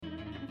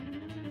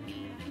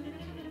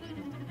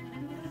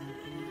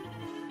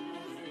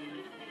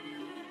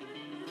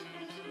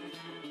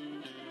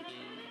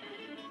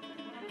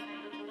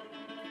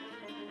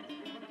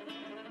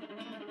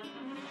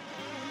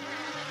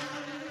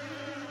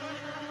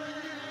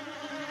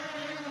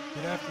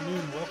Good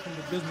afternoon. Welcome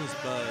to Business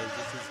Buzz.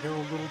 This is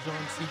Harold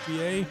Littlejohn,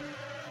 CPA.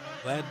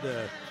 Glad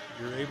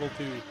you're able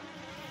to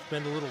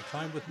spend a little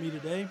time with me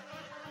today.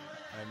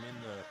 I'm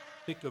in the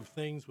thick of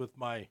things with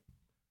my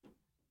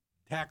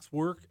tax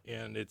work,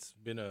 and it's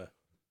been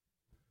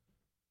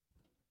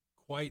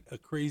quite a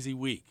crazy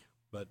week.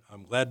 But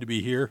I'm glad to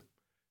be here.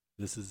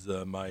 This is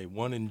my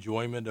one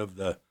enjoyment of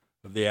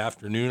the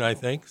afternoon, I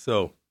think.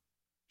 So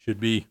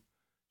should be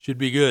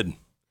good.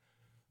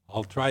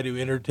 I'll try to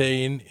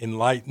entertain,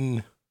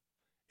 enlighten,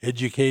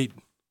 educate,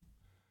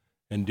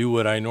 and do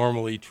what I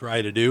normally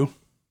try to do.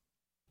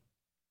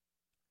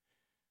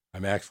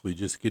 I'm actually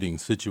just getting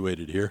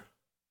situated here.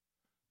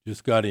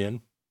 Just got in.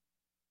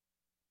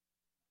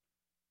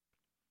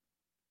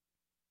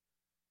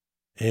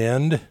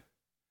 And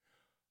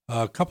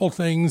a couple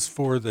things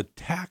for the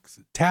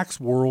tax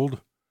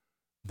world.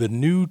 The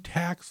new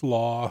tax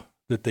law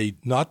that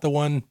not the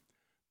one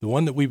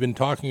that we've been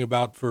talking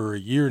about for a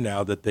year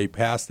now, that they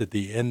passed at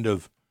the end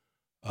of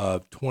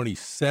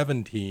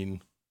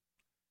 2017.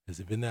 Has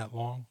it been that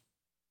long?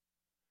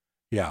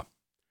 Yeah,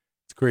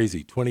 it's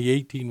crazy.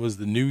 2018 was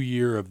the new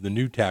year of the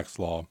new tax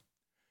law.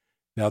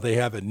 Now they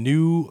have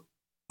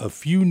a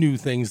few new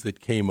things that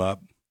came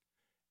up.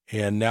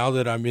 And now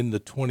that I'm in the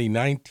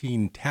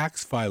 2019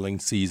 tax filing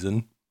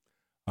season,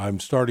 I'm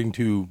starting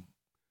to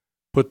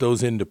put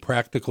those into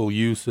practical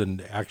use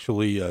and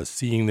actually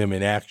seeing them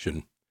in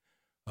action.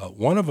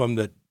 One of them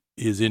that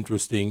is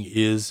interesting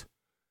is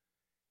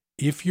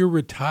if you're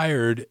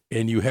retired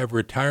and you have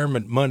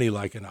retirement money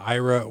like an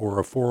IRA or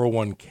a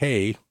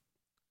 401k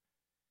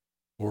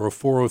or a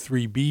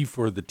 403b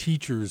for the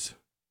teachers.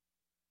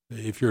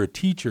 If you're a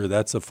teacher,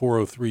 that's a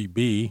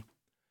 403b.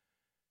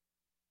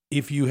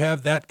 If you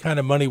have that kind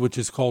of money, which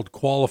is called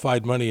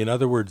qualified money, in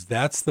other words,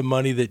 that's the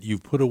money that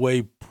you've put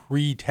away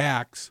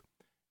pre-tax,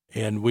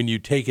 and when you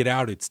take it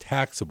out, it's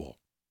taxable.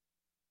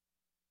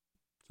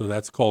 So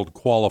that's called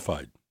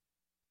qualified.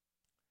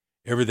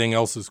 Everything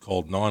else is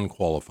called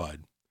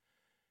non-qualified.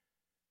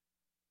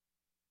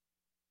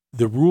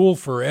 The rule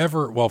for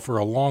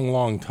a long,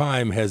 long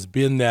time has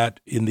been that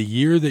in the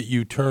year that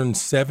you turn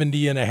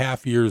 70 and a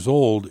half years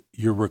old,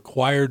 you're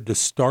required to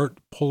start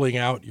pulling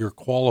out your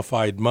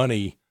qualified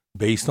money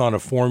based on a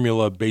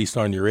formula based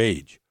on your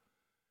age.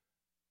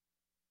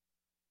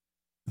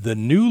 The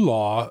new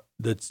law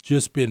that's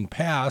just been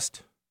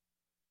passed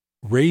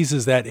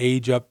raises that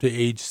age up to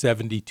age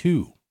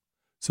 72.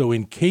 So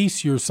in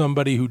case you're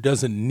somebody who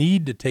doesn't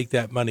need to take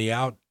that money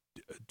out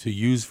to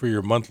use for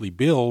your monthly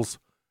bills,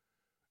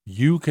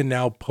 you can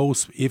now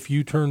post, if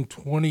you turn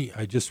 20,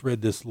 I just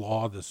read this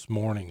law this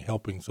morning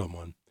helping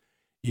someone.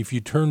 If you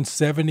turn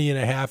 70 and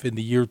a half in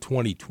the year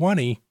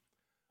 2020,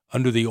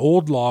 under the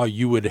old law,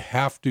 you would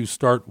have to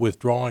start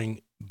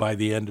withdrawing by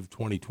the end of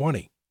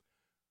 2020.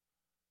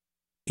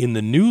 In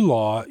the new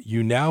law,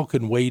 you now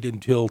can wait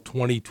until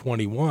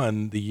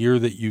 2021, the year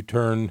that you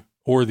turn,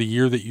 or the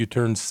year that you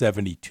turn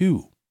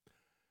 72.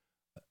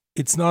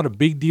 It's not a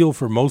big deal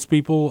for most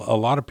people. A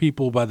lot of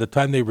people, by the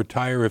time they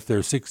retire, if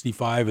they're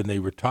 65 and they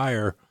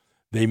retire,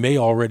 they may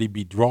already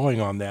be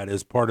drawing on that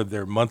as part of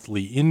their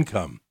monthly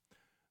income.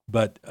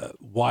 But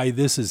why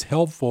this is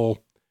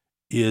helpful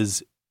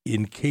is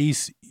in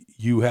case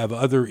you have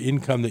other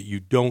income that you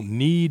don't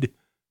need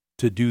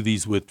to do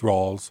these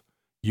withdrawals,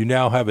 you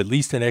now have at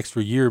least an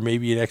extra year,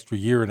 maybe an extra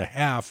year and a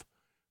half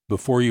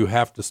before you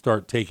have to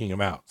start taking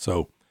them out.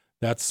 So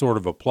that's sort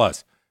of a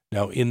plus.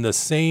 Now, in the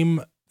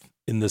same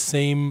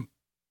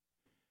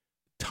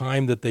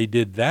time that they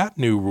did that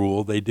new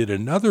rule, they did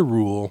another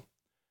rule,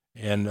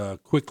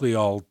 and quickly,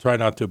 I'll try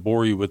not to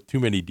bore you with too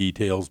many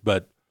details,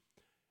 but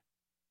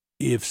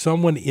if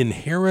someone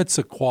inherits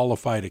a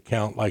qualified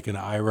account like an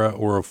IRA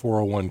or a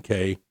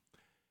 401k,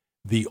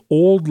 the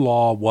old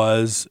law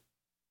was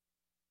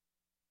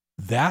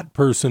that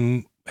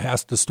person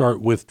has to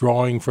start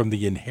withdrawing from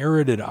the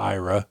inherited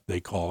IRA, they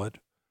call it,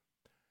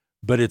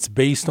 but it's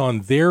based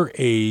on their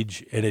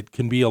age, and it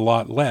can be a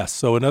lot less.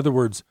 So in other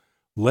words,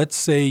 let's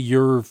say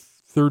you're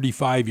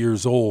 35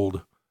 years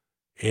old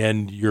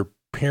and your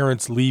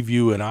parents leave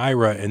you an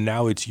IRA, and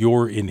now it's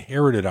your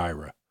inherited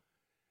IRA.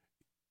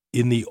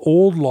 In the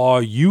old law,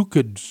 you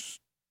could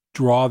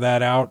draw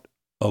that out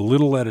a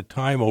little at a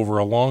time over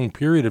a long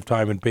period of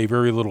time and pay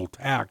very little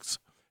tax,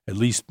 at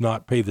least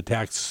not pay the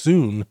tax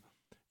soon.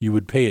 You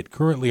would pay it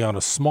currently on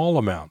a small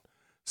amount.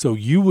 So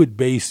you would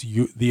base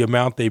the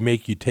amount they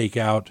make you take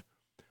out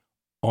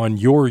on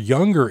your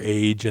younger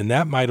age, and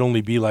that might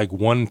only be like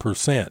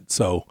 1%.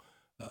 So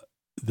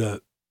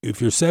if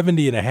you're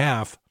 70 and a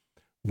half,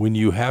 when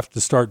you have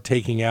to start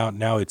taking out,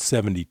 now it's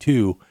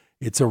 72,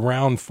 it's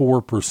around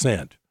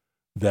 4%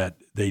 that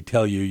they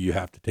tell you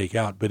have to take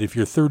out. But if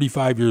you're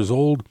 35 years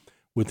old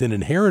with an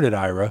inherited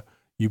IRA,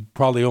 you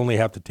probably only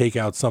have to take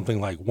out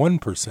something like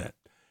 1%.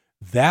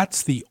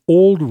 That's the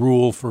old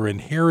rule for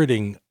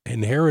inherited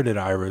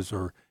IRAs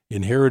or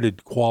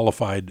inherited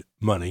qualified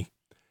money.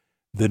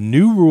 The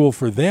new rule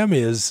for them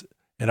is,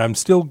 and I'm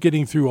still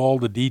getting through all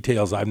the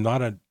details, I'm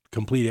not a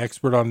complete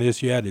expert on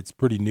this yet, it's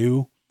pretty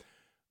new,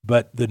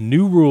 But the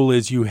new rule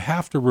is you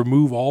have to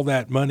remove all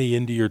that money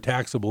into your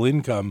taxable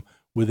income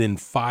within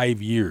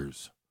 5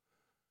 years.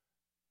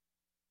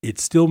 It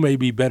still may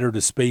be better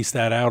to space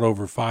that out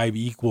over 5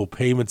 equal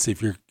payments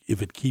if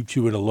it keeps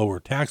you in a lower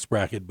tax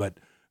bracket. But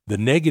the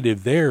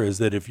negative there is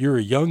that if you're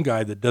a young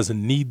guy that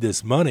doesn't need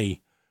this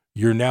money,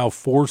 you're now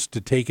forced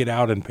to take it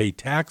out and pay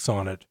tax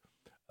on it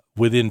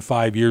within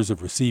 5 years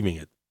of receiving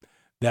it.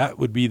 That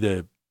would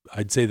be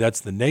I'd say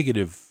that's the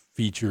negative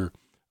feature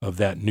of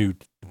that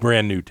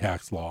brand new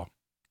tax law.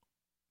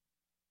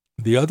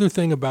 The other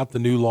thing about the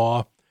new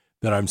law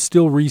that I'm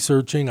still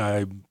researching,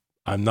 I'm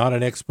not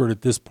an expert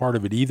at this part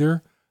of it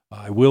either.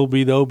 I will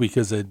be, though,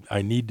 because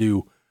I need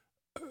to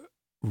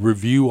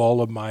review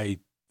all of my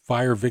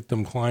fire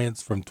victim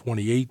clients from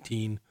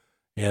 2018,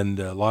 and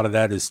a lot of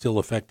that is still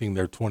affecting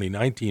their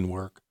 2019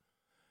 work.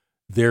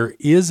 There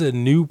is a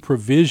new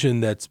provision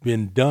that's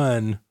been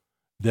done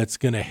that's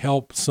going to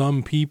help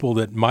some people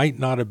that might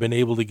not have been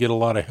able to get a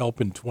lot of help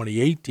in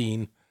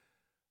 2018.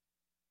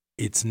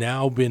 It's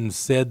now been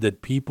said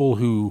that people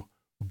who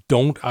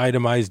don't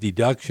itemize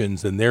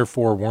deductions and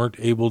therefore weren't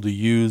able to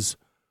use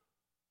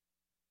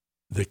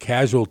the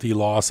casualty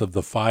loss of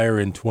the fire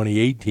in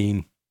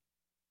 2018,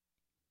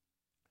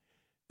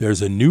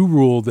 there's a new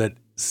rule that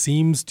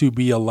seems to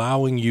be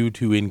allowing you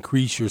to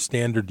increase your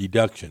standard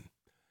deduction.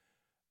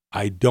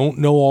 I don't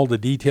know all the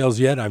details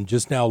yet. I'm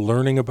just now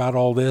learning about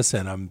all this,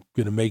 and I'm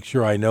going to make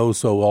sure I know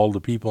so all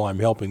the people I'm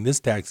helping this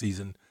tax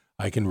season,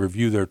 I can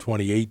review their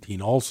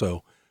 2018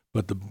 also.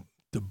 But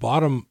the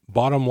bottom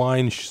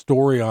line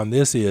story on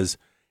this is,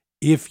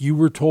 if you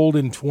were told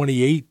in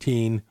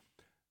 2018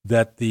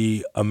 that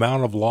the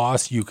amount of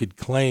loss you could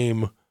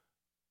claim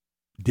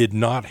did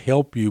not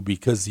help you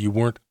because you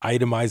weren't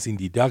itemizing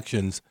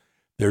deductions,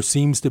 there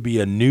seems to be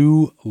a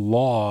new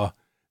law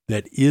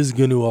that is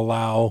going to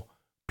allow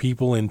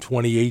people in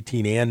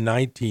 2018 and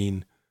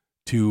 19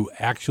 to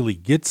actually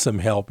get some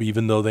help,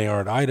 even though they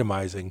aren't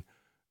itemizing,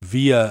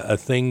 via a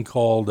thing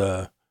called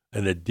an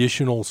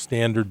additional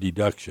standard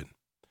deduction.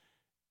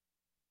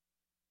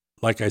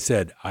 Like I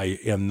said, I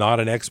am not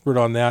an expert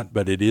on that,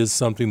 but it is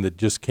something that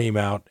just came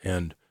out,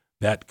 and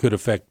that could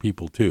affect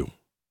people too.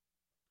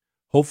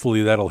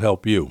 Hopefully that'll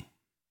help you.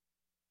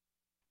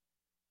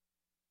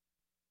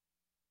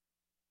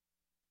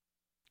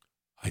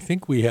 I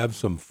think we have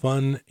some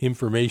fun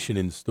information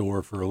in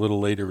store for a little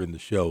later in the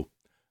show.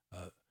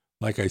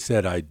 Like I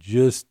said, I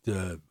just,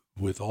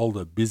 with all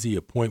the busy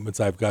appointments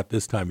I've got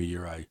this time of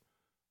year,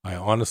 I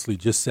honestly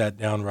just sat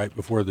down right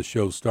before the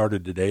show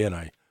started today, and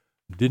I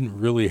didn't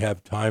really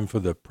have time for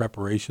the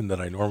preparation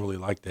that I normally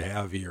like to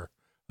have here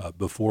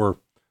before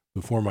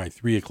my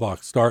 3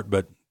 o'clock start.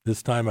 But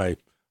this time I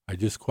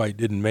just quite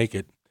didn't make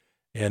it.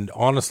 And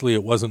honestly,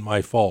 it wasn't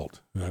my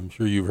fault. I'm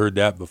sure you've heard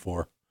that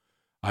before.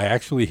 I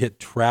actually hit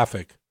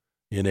traffic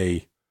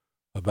in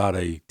about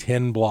a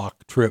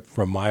 10-block trip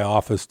from my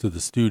office to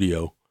the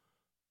studio.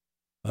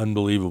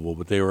 Unbelievable,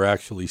 but they were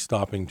actually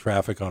stopping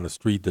traffic on a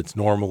street that's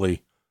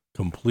normally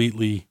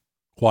completely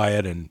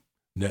quiet and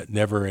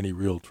never any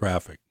real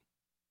traffic.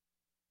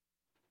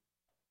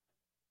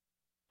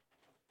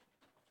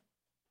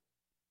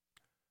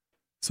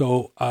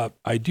 So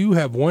I do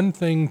have one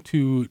thing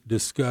to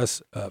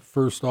discuss.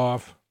 First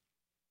off,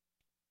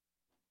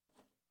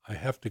 I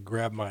have to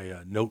grab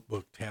my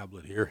notebook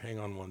tablet here. Hang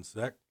on one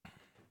sec.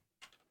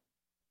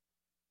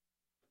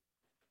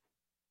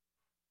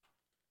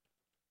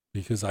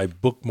 Because I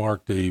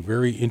bookmarked a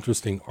very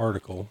interesting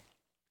article,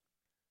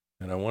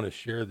 and I want to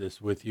share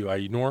this with you.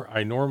 I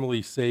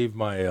normally save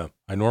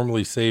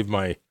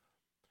my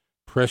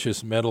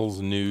precious metals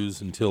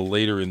news until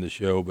later in the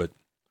show, but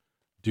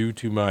due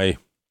to my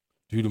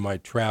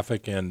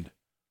traffic and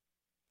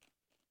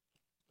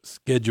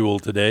schedule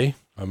today,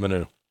 I'm going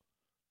to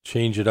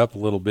change it up a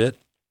little bit,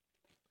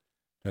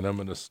 and I'm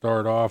going to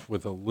start off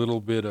with a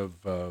little bit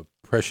of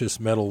precious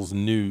metals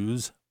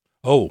news.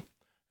 Oh,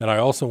 and I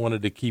also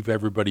wanted to keep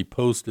everybody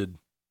posted.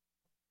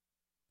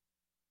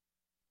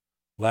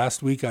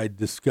 Last week I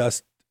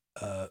discussed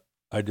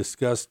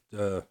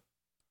the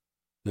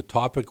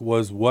topic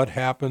was what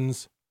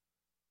happens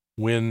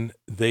when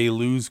they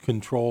lose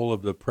control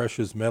of the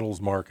precious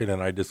metals market,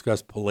 and I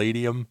discussed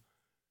palladium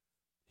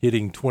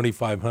hitting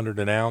 $2,500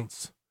 an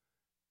ounce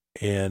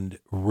and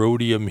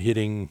rhodium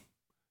hitting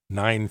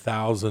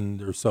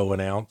 $9,000 or so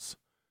an ounce.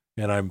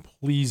 And I'm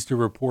pleased to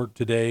report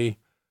today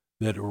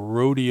that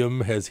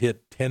rhodium has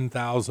hit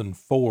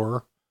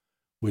 10,004,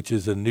 which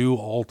is a new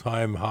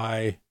all-time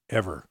high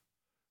ever.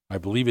 I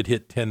believe it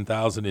hit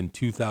 10,000 in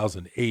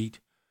 2008.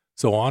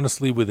 So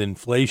honestly, with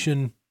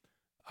inflation,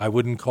 I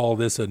wouldn't call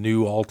this a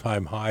new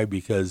all-time high,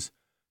 because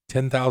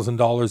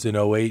 $10,000 in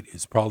 '08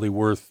 is probably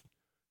worth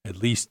at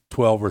least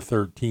 12 or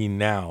 13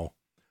 now.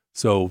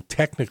 So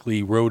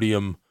technically,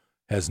 rhodium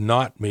has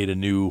not made a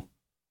new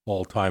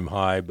all-time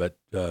high, but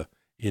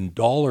in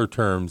dollar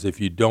terms, if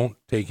you don't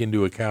take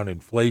into account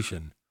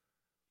inflation,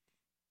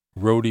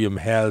 rhodium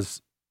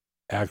has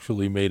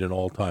actually made an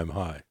all-time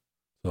high.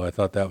 So I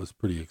thought that was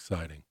pretty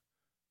exciting.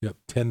 Yep,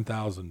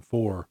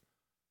 10,004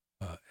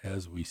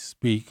 as we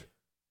speak.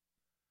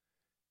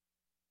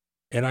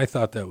 And I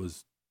thought that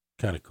was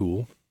kind of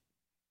cool.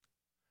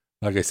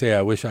 Like I say,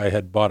 I wish I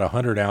had bought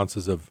 100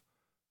 ounces of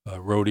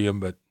rhodium,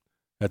 but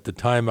at the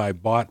time I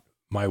bought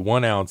my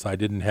 1 ounce, I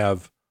didn't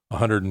have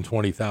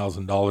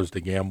 $120,000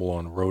 to gamble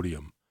on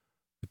rhodium.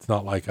 It's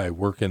not like I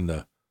work in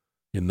the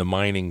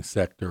mining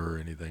sector or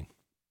anything.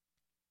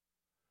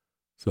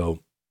 So,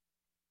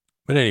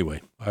 but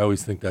anyway, I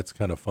always think that's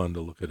kind of fun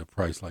to look at a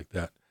price like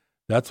that.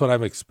 That's what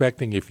I'm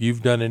expecting. If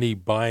you've done any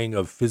buying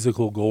of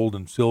physical gold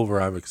and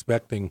silver, I'm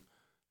expecting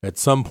at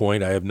some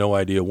point, I have no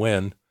idea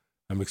when,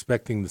 I'm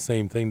expecting the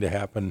same thing to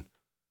happen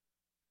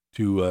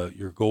to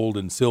your gold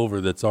and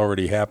silver that's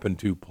already happened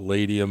to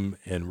palladium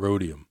and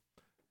rhodium.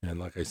 And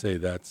like I say,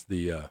 that's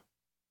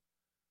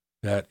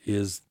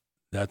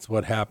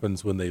what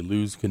happens when they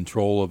lose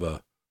control of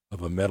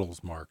a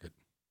metals market.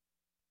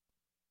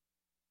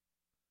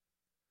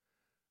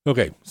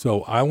 Okay,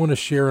 so I want to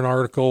share an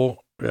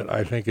article that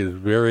I think is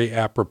very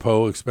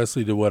apropos,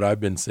 especially to what I've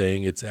been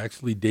saying. It's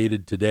actually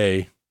dated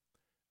today.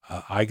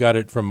 I got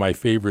it from my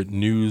favorite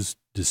news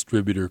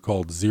distributor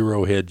called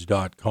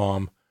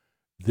ZeroHedge.com.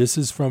 This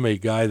is from a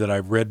guy that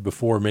I've read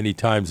before many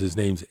times. His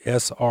name's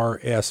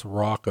SRS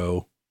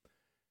Rocco,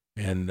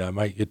 and I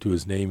might get to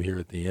his name here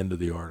at the end of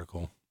the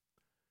article,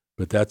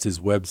 but that's his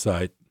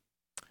website.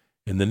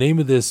 And the name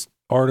of this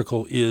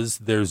article is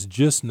There's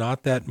Just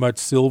Not That Much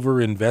Silver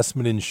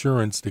Investment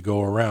Insurance to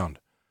Go Around.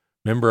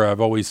 Remember,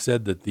 I've always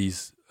said that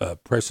these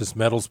precious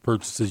metals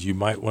purchases you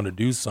might want to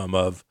do some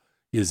of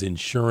is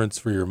insurance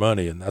for your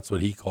money, and that's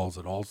what he calls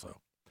it also.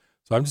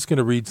 So I'm just going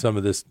to read some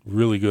of this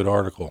really good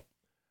article.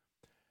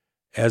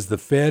 As the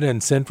Fed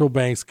and central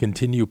banks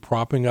continue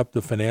propping up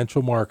the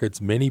financial markets,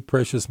 many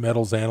precious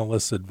metals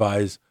analysts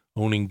advise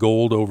owning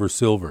gold over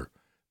silver.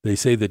 They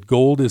say that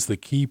gold is the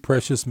key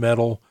precious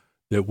metal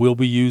that will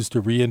be used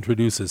to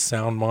reintroduce a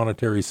sound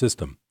monetary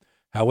system.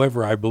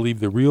 However, I believe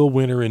the real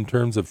winner in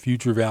terms of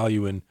future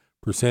value in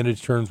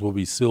percentage terms will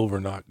be silver,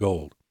 not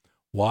gold.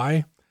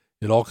 Why?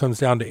 It all comes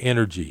down to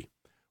energy.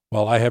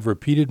 While I have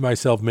repeated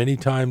myself many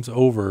times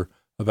over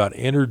about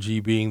energy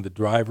being the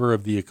driver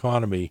of the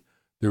economy,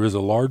 there is a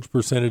large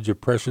percentage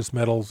of precious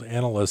metals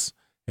analysts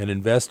and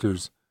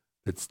investors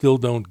that still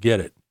don't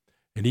get it.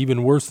 And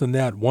even worse than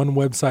that, one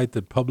website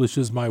that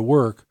publishes my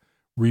work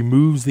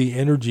removes the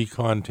energy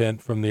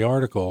content from the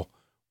article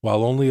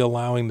while only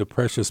allowing the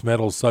precious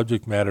metals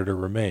subject matter to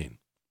remain.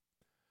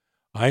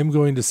 I am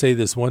going to say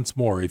this once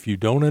more. If you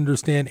don't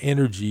understand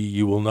energy,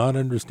 you will not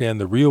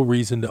understand the real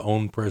reason to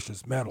own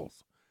precious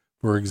metals.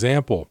 For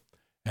example,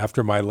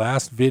 after my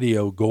last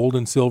video, Gold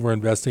and Silver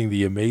Investing,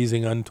 The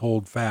Amazing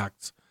Untold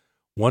Facts,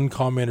 one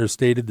commenter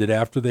stated that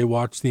after they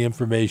watched the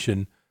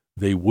information,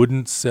 they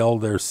wouldn't sell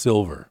their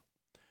silver.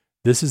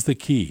 This is the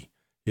key.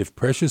 If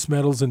precious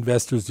metals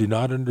investors do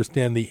not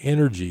understand the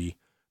energy,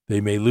 they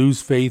may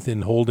lose faith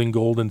in holding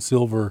gold and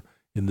silver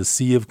in the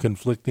sea of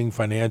conflicting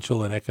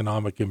financial and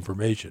economic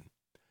information.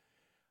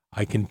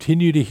 I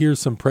continue to hear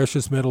some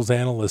precious metals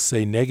analysts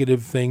say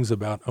negative things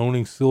about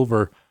owning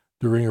silver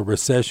during a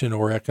recession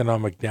or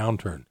economic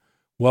downturn.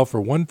 Well, for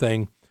one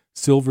thing,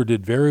 silver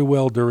did very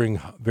well during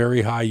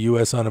very high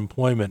U.S.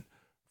 unemployment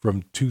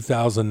from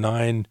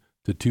 2009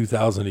 to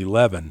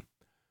 2011.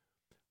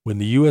 When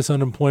the U.S.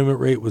 unemployment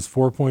rate was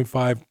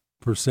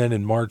 4.5%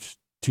 in March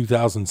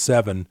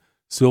 2007,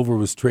 silver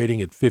was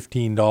trading at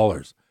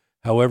 $15.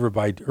 However,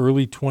 by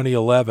early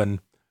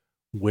 2011,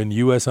 when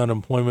U.S.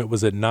 unemployment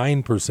was at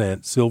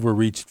 9%, silver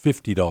reached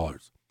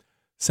 $50.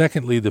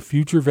 Secondly, the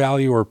future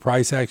value or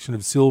price action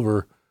of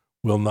silver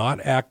will not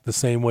act the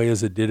same way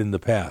as it did in the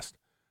past.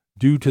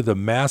 Due to the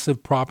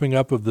massive propping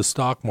up of the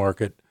stock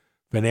market,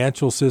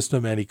 financial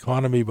system, and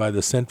economy by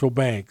the central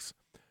banks,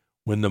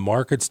 when the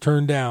markets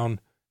turn down,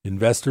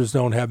 investors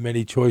don't have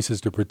many choices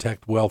to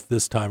protect wealth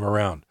this time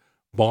around.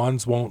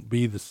 Bonds won't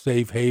be the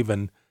safe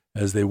haven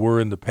as they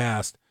were in the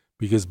past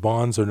because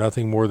bonds are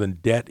nothing more than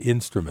debt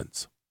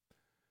instruments.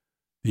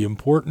 The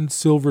important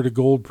silver to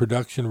gold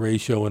production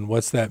ratio and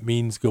what that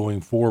means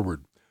going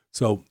forward.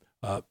 So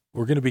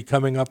we're going to be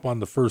coming up on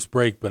the first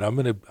break, but I'm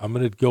going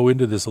to go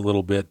into this a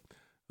little bit.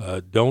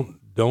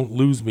 Don't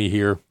lose me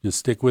here. Just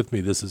stick with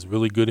me. This is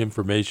really good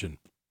information.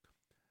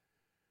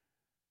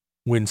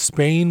 When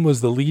Spain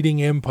was the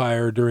leading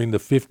empire during the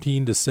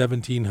 15 to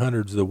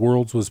 1700s, the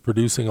world was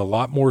producing a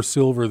lot more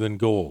silver than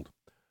gold.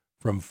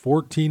 From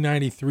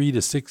 1493 to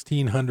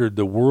 1600,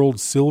 the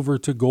world's silver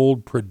to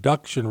gold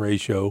production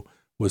ratio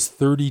was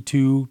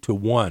 32 to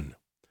 1.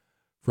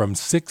 From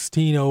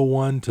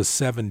 1601 to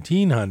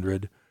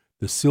 1700,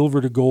 the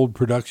silver to gold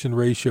production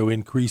ratio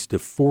increased to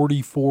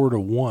 44 to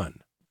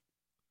 1.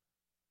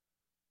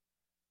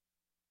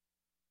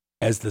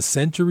 As the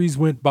centuries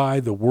went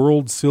by, the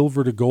world's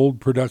silver to gold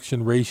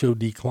production ratio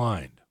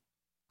declined.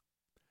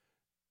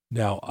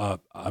 Now,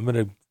 I'm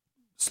going to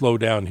slow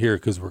down here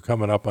because we're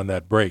coming up on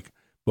that break.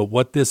 But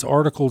what this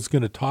article is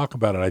going to talk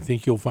about, and I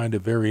think you'll find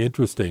it very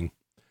interesting,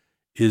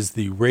 is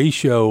the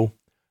ratio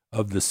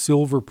of the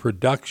silver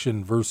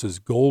production versus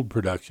gold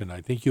production.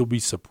 I think you'll be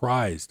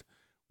surprised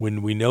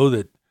when we know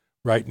that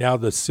right now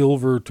the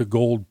silver to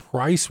gold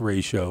price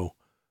ratio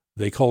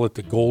They call it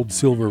the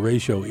gold-silver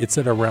ratio. It's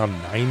at around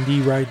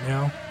 90 right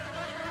now.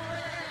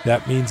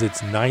 That means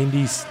it's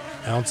 90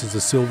 ounces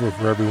of silver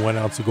for every 1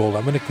 ounce of gold.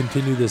 I'm going to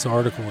continue this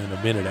article in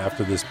a minute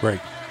after this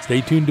break.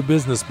 Stay tuned to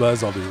Business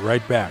Buzz. I'll be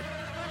right back.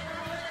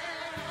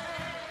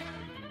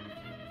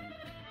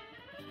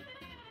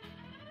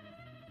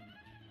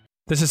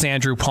 This is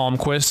Andrew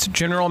Palmquist,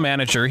 General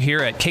Manager here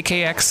at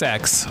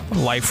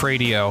KKXX Life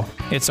Radio.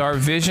 It's our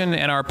vision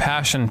and our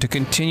passion to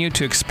continue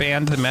to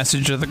expand the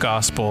message of the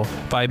gospel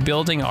by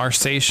building our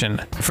station.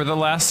 For the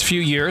last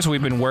few years,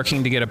 we've been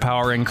working to get a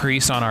power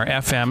increase on our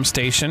FM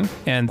station,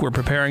 and we're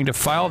preparing to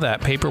file that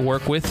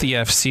paperwork with the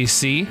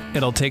FCC.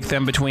 It'll take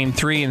them between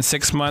 3 and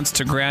 6 months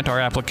to grant our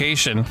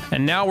application,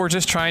 and now we're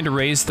just trying to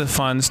raise the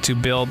funds to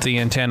build the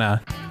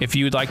antenna. If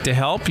you'd like to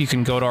help, you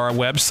can go to our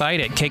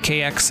website at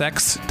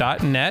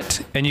kkxx.net,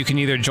 and you can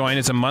either join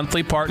as a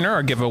monthly partner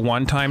or give a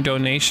one-time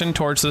donation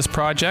towards this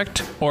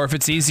project. Or if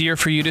it's easier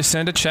for you to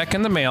send a check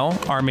in the mail,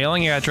 our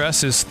mailing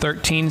address is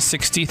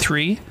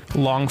 1363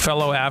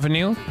 Longfellow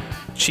Avenue,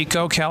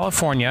 Chico,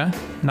 California,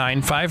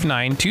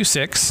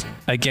 95926.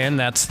 Again,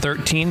 that's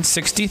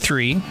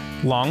 1363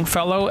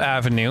 Longfellow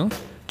Avenue,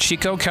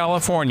 Chico,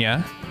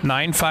 California,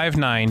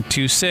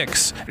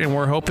 95926, and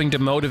we're hoping to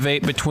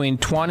motivate between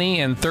 20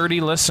 and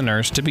 30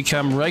 listeners to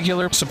become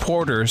regular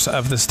supporters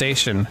of the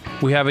station.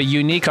 We have a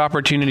unique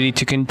opportunity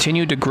to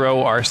continue to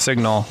grow our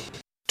signal.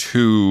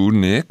 2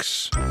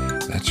 Nicks?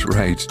 That's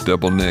right,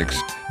 double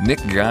Nicks. Nick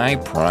Guy,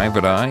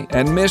 Private Eye,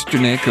 and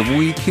Mr. Nick of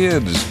We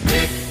Kids.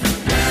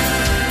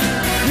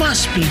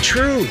 Must be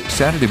true.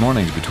 Saturday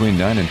mornings between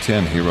 9 and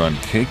 10 here on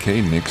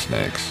KK Nick's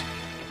Necks.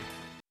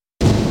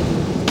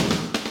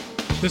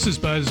 This is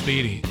Buzz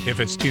Beatty. If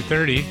it's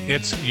 2:30,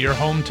 it's Your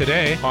Home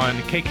Today on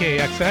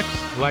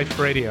KKXX Life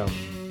Radio.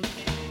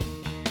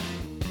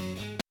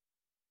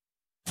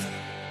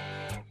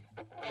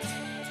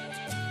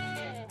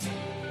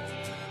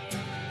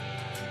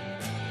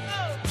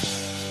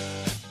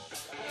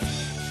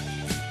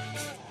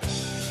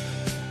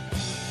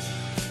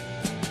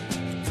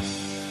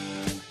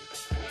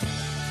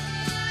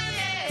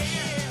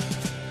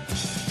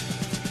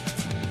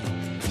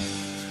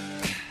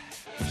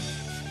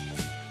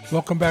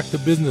 Welcome back to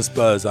Business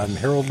Buzz. I'm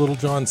Harold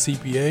Littlejohn,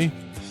 CPA,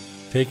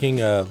 taking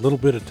a little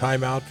bit of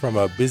time out from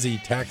a busy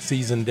tax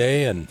season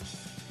day and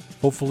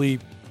hopefully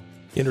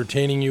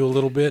entertaining you a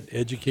little bit,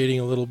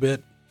 educating a little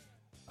bit.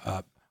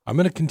 I'm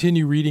going to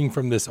continue reading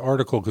from this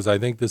article because I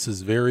think this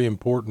is very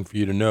important for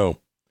you to know.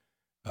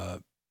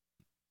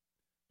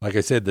 Like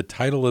I said, the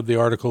title of the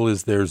article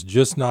is There's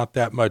Just Not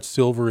That Much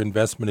Silver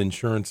Investment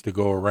Insurance to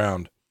Go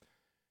Around.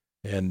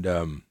 And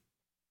I'm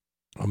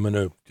going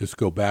to just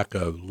go back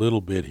a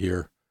little bit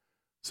here.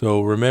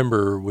 So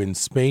remember, when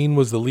Spain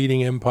was the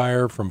leading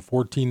empire from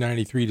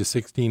 1493 to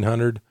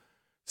 1600,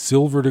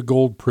 silver to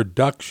gold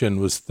production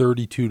was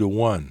 32 to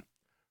 1.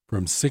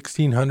 From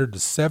 1600 to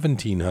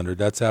 1700,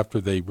 that's after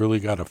they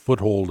really got a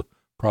foothold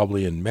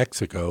probably in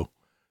Mexico,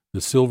 the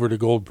silver to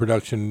gold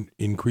production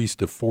increased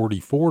to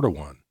 44 to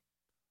 1.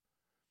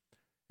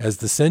 As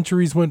the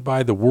centuries went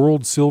by, the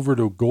world silver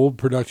to gold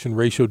production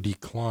ratio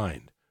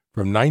declined.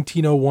 From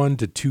 1901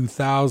 to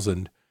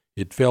 2000,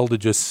 it fell to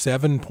just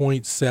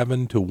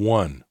 7.7 to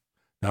 1.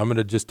 Now, I'm going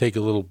to just take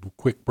a little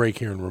quick break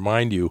here and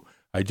remind you,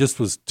 I just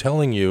was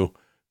telling you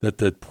that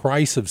the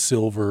price of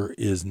silver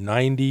is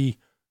 90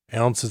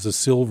 ounces of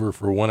silver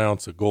for 1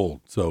 ounce of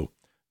gold. So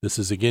this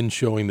is again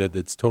showing that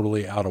it's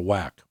totally out of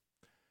whack.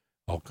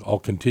 I'll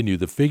continue.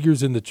 The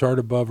figures in the chart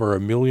above are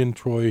 1 million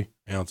troy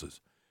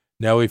ounces.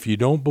 Now, if you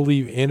don't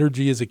believe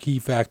energy is a key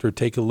factor,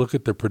 take a look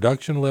at the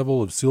production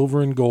level of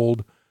silver and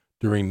gold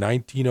during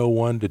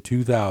 1901 to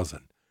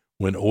 2000.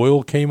 When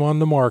oil came on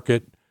the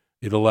market,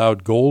 it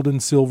allowed gold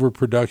and silver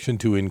production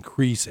to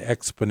increase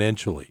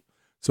exponentially.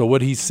 So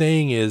what he's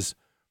saying is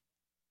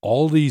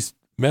all these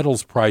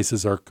metals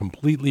prices are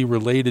completely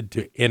related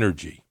to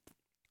energy.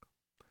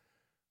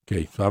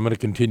 Okay, so I'm going to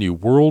continue.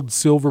 World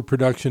silver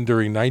production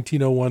during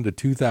 1901 to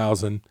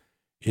 2000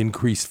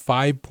 increased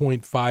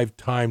 5.5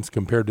 times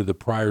compared to the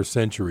prior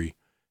century,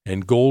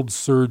 and gold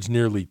surged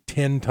nearly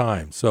 10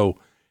 times. So,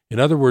 in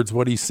other words,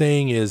 what he's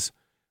saying is,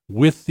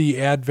 with the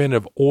advent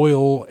of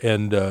oil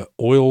and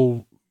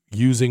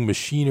oil-using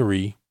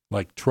machinery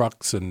like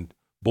trucks and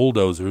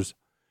bulldozers,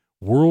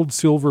 world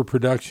silver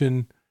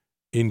production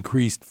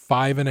increased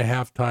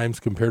 5.5 times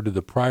compared to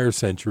the prior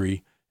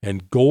century,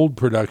 and gold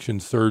production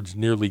surged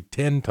nearly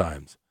 10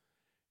 times.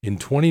 In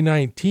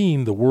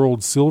 2019, the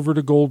world's silver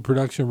to gold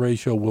production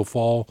ratio will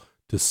fall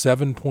to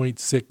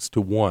 7.6 to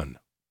 1.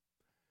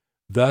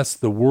 Thus,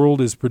 the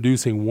world is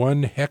producing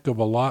one heck of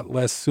a lot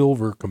less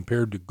silver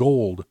compared to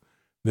gold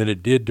than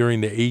it did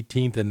during the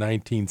 18th and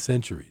 19th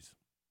centuries.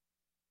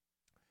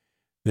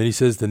 Then he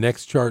says the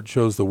next chart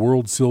shows the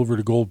world's silver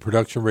to gold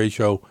production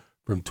ratio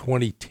from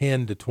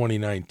 2010 to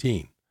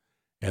 2019.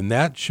 And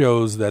that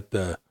shows that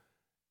the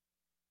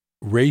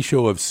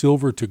ratio of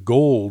silver to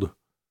gold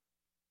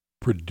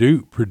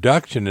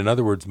production, in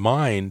other words,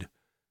 mined,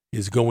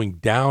 is going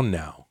down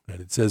now. And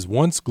it says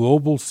once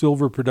global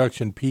silver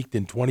production peaked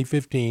in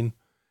 2015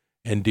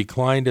 and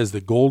declined as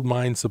the gold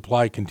mine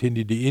supply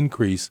continued to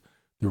increase.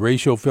 The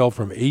ratio fell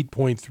from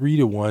 8.3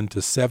 to 1 to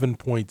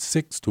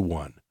 7.6 to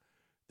 1.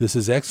 This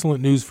is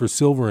excellent news for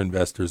silver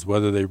investors,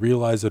 whether they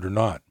realize it or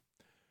not.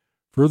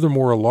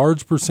 Furthermore, a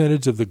large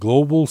percentage of the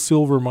global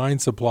silver mine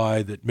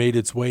supply that made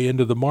its way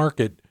into the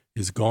market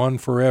is gone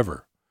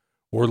forever,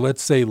 or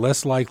let's say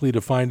less likely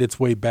to find its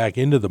way back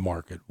into the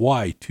market.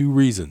 Why? 2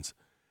 reasons.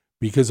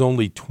 Because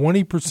only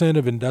 20%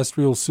 of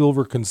industrial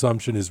silver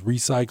consumption is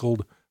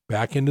recycled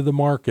back into the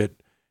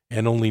market,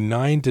 and only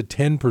 9 to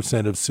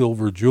 10% of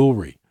silver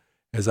jewelry.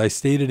 As I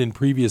stated in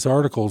previous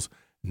articles,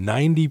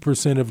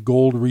 90% of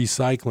gold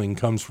recycling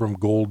comes from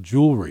gold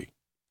jewelry.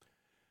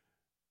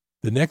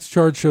 The next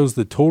chart shows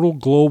the total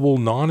global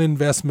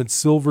non-investment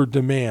silver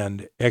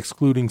demand,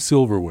 excluding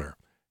silverware.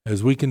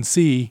 As we can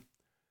see,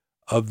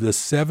 of the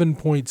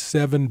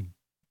 7.7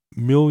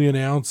 million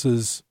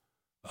ounces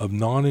of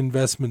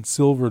non-investment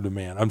silver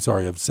demand, of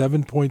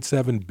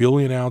 7.7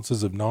 billion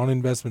ounces of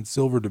non-investment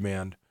silver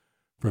demand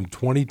from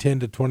 2010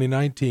 to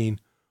 2019,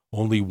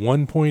 only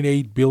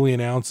 1.8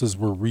 billion ounces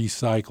were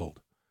recycled.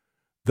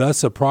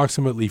 Thus,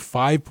 approximately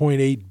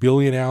 5.8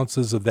 billion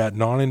ounces of that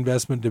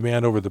non-investment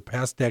demand over the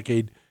past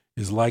decade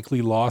is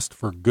likely lost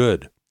for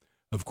good.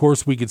 Of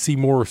course, we could see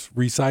more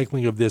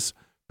recycling of this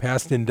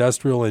past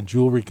industrial and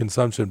jewelry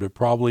consumption, but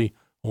probably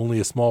only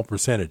a small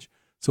percentage.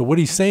 So what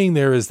he's saying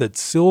there is that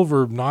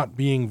silver not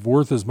being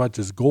worth as much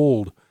as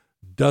gold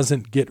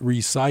doesn't get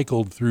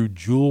recycled through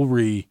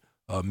jewelry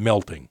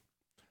melting.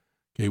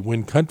 Okay,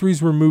 when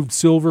countries removed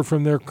silver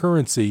from their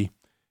currency,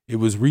 it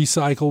was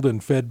recycled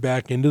and fed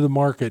back into the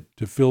market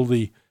to fill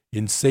the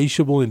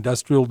insatiable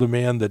industrial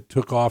demand that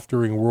took off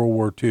during World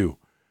War II.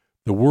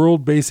 The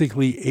world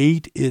basically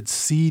ate its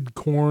seed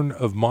corn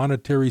of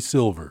monetary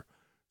silver,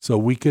 so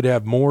we could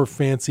have more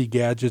fancy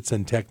gadgets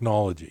and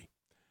technology.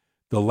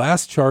 The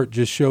last chart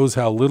just shows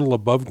how little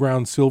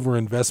above-ground silver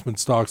investment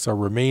stocks are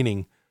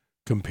remaining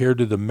compared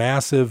to the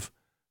massive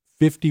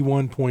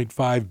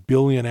 51.5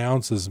 billion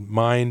ounces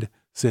mined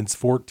since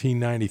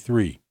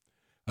 1493.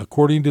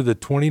 According to the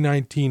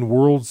 2019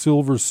 World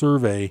Silver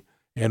Survey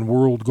and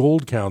World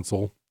Gold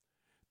Council,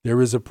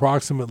 there is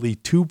approximately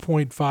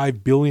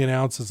 2.5 billion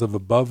ounces of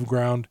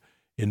above-ground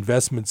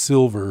investment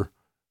silver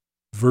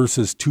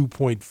versus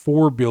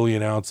 2.4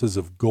 billion ounces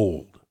of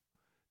gold.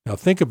 Now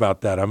think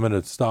about that. I'm going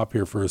to stop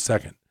here for a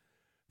second.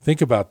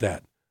 Think about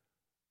that.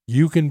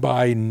 You can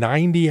buy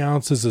 90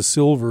 ounces of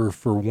silver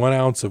for 1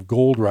 ounce of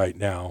gold right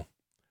now,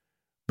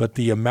 but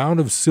the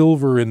amount of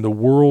silver in the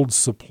world's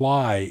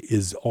supply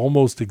is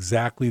almost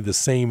exactly the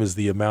same as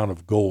the amount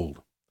of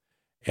gold.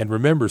 And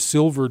remember,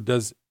 silver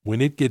does,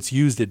 when it gets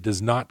used, it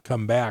does not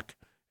come back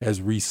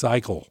as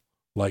recycle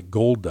like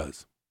gold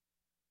does.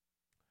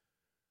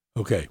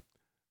 Okay,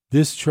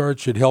 this chart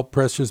should help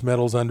precious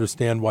metals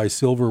understand why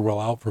silver will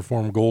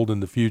outperform gold in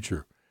the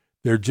future.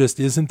 There just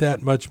isn't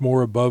that much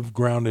more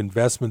above-ground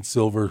investment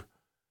silver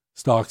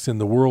stocks in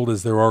the world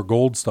as there are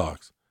gold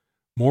stocks.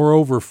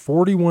 Moreover,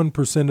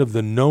 41% of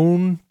the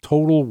known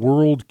total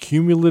world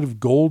cumulative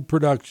gold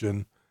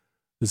production,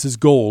 this is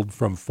gold,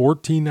 from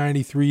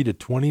 1493 to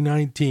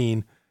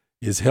 2019,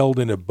 is held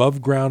in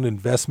above-ground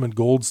investment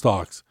gold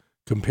stocks,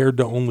 compared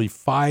to only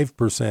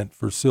 5%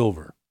 for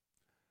silver.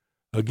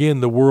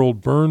 Again, the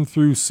world burned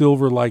through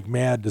silver like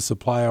mad to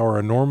supply our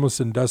enormous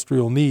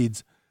industrial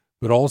needs,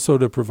 but also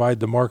to provide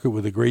the market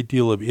with a great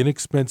deal of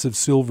inexpensive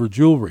silver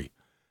jewelry.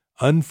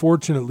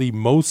 Unfortunately,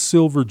 most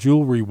silver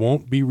jewelry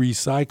won't be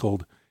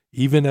recycled,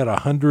 even at a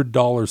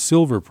 $100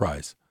 silver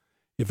price.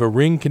 If a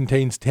ring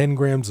contains 10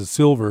 grams of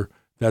silver,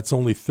 that's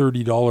only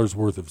 $30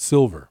 worth of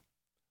silver.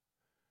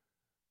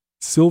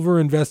 Silver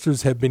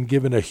investors have been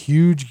given a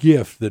huge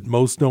gift that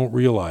most don't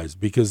realize,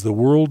 because the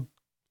world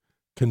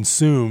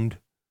consumed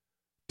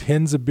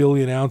tens of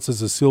billion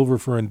ounces of silver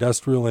for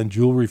industrial and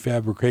jewelry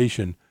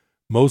fabrication.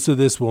 Most of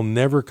this will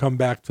never come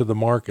back to the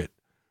market,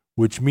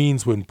 which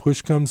means when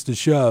push comes to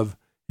shove,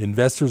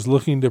 investors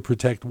looking to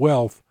protect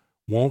wealth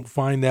won't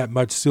find that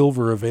much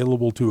silver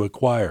available to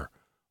acquire,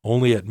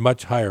 only at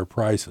much higher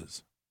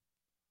prices.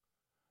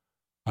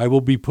 I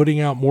will be putting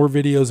out more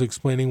videos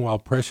explaining why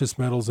precious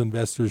metals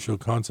investors should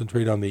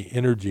concentrate on the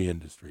energy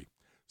industry.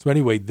 So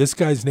anyway, this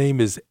guy's name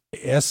is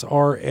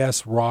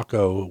SRS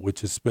Rocco,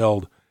 which is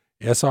spelled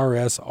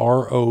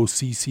SRSROCCO,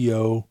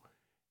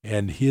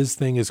 and his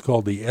thing is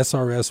called the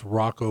SRS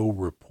Rocco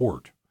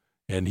Report.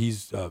 And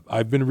he's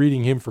I've been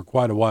reading him for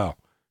quite a while.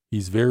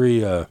 He's very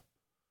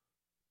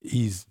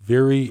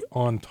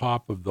on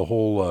top of the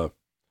whole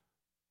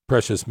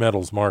precious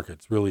metals market.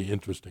 It's really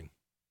interesting.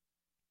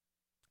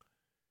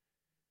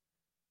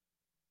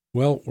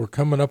 Well, we're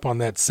coming up on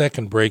that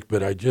second break,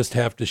 but I just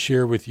have to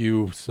share with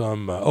you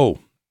some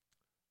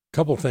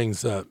couple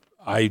things.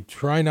 I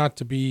try not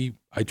to be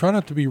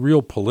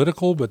real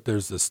political, but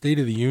there's the State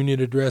of the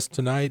Union address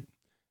tonight,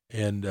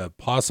 and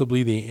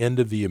possibly the end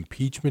of the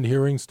impeachment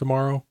hearings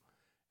tomorrow.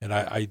 And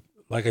I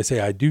like I say,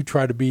 I do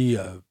try to be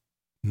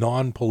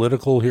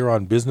non-political here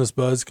on Business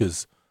Buzz,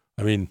 because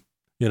I mean,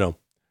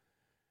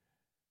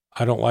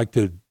 I don't like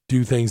to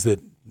do things that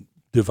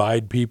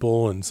divide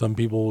people, and some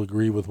people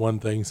agree with one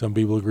thing, some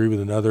people agree with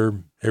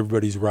another.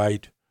 Everybody's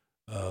right.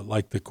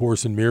 Like the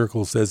Course in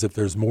Miracles says, if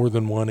there's more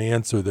than one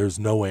answer, there's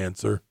no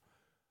answer.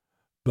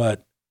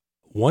 But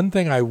one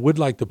thing I would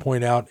like to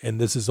point out, and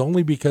this is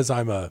only because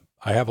I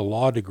have a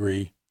law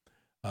degree.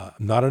 I'm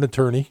not an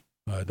attorney.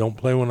 I don't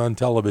play one on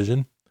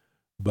television,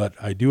 but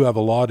I do have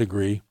a law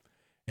degree.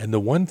 And the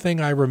one thing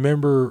I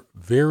remember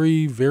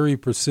very, very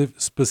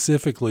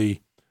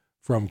specifically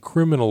from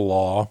criminal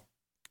law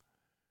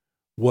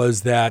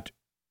was that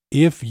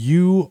if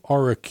you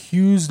are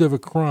accused of a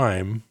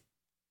crime,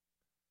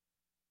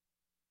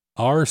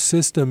 our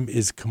system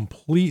is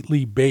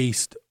completely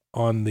based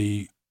on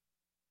the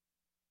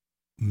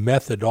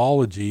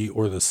methodology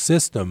or the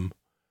system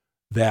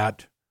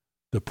that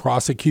the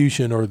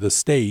prosecution or the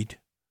state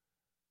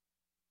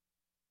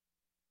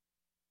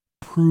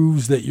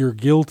proves that you're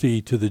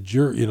guilty to the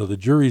jury. The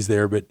jury's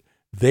there, but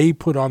they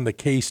put on the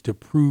case to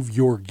prove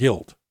your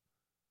guilt.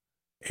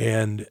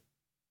 And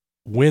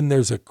when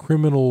there's a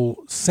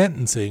criminal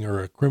sentencing or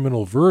a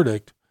criminal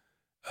verdict,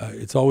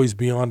 it's always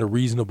beyond a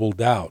reasonable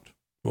doubt.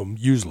 Well,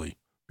 usually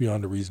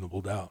beyond a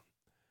reasonable doubt.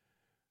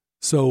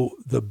 So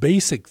the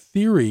basic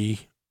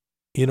theory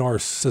in our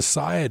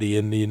society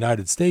in the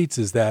United States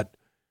is that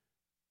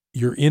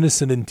you're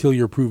innocent until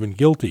you're proven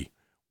guilty.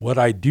 What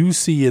I do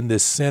see in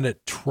this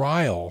Senate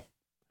trial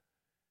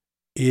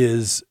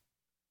is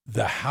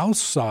the House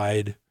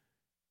side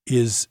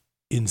is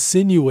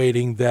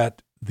insinuating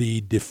that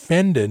the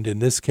defendant, in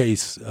this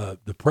case,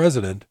 the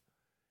president,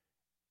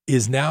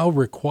 is now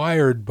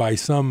required by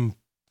some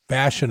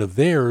fashion of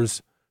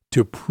theirs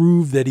to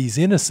prove that he's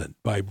innocent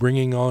by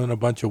bringing on a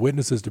bunch of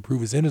witnesses to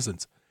prove his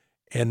innocence.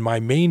 And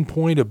my main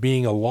point of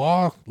being a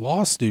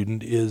law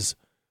student is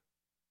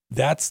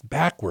that's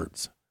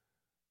backwards.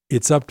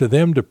 It's up to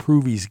them to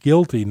prove he's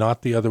guilty,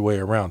 not the other way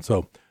around.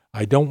 So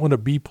I don't want to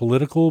be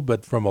political,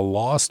 but from a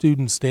law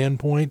student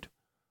standpoint,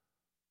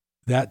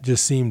 that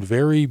just seemed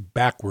very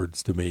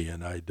backwards to me.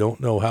 And I don't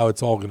know how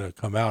it's all going to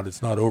come out.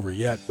 It's not over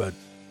yet, but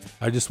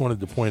I just wanted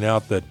to point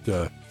out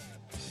that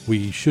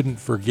we shouldn't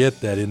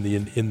forget that in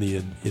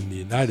the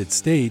United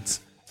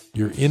States,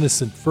 you're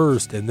innocent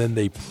first, and then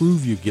they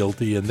prove you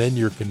guilty, and then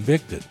you're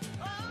convicted.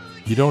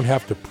 You don't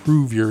have to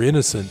prove you're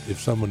innocent if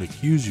someone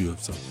accuses you of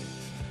something.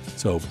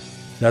 So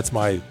that's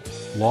my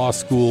law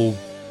school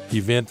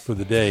event for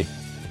the day.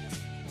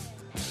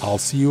 I'll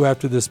see you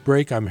after this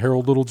break. I'm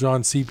Harold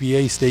Littlejohn,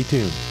 CPA. Stay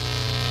tuned.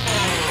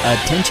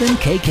 Attention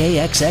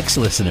KKXX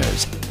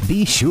listeners.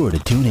 Be sure to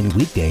tune in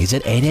weekdays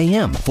at 8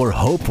 a.m. for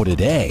Hope for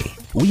Today.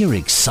 We are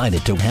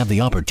excited to have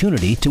the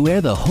opportunity to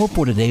air the Hope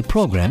for Today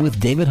program with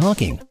David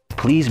Hawking.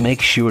 Please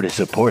make sure to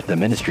support the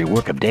ministry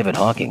work of David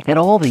Hawking and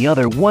all the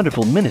other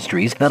wonderful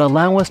ministries that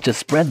allow us to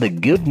spread the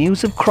good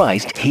news of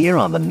Christ here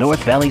on the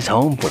North Valley's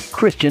home for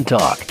Christian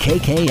talk,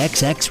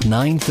 KKXX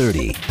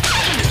 930.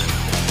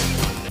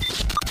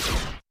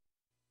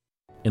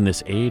 In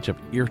this age of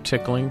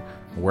ear-tickling,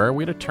 where are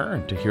we to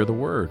turn to hear the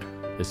Word?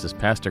 This is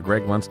Pastor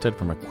Greg Lundstedt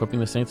from Equipping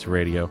the Saints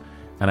Radio,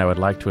 and I would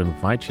like to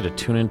invite you to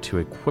tune in to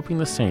Equipping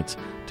the Saints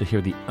to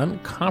hear the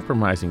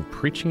uncompromising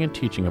preaching and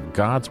teaching of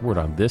God's Word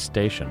on this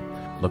station.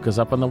 Look us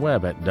up on the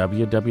web at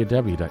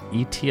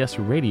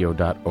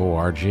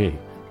www.etsradio.org.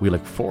 We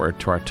look forward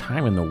to our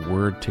time in the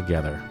Word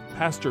together.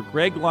 Pastor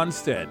Greg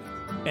Lundstedt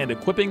and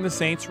Equipping the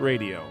Saints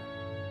Radio.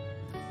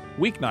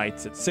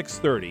 Weeknights at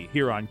 6:30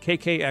 here on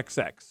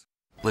KKXX.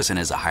 Listen,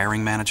 as a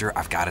hiring manager,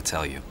 I've got to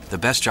tell you, the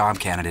best job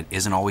candidate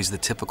isn't always the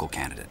typical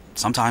candidate.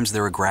 Sometimes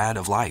they're a grad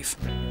of life.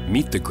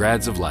 Meet the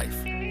grads of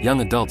life.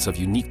 Young adults of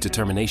unique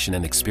determination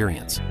and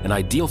experience. An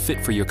ideal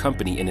fit for your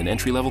company in an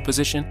entry-level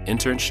position,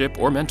 internship,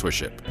 or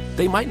mentorship.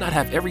 They might not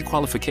have every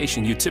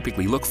qualification you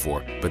typically look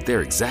for, but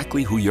they're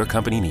exactly who your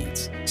company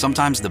needs.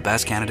 Sometimes the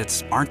best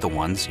candidates aren't the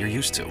ones you're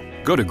used to.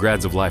 Go to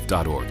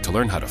gradsoflife.org to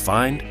learn how to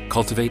find,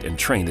 cultivate, and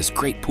train this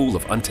great pool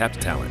of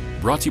untapped talent.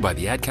 Brought to you by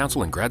the Ad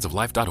Council and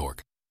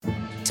gradsoflife.org.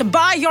 To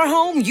buy your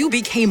home, you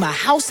became a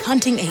house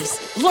hunting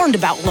ace, learned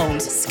about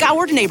loans,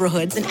 scoured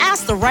neighborhoods, and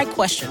asked the right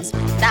questions.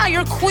 Now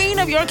you're queen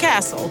of your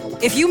castle.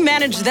 If you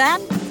manage that,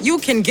 you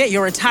can get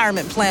your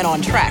retirement plan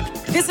on track.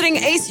 Visiting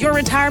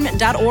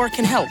aceyourretirement.org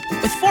can help.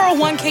 With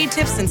 401k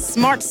tips and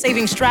smart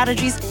saving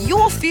strategies,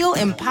 you'll feel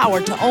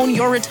empowered to own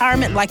your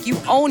retirement like you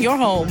own your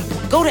home.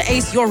 Go to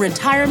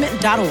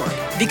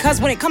aceyourretirement.org. Because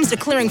when it comes to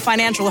clearing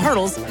financial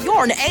hurdles,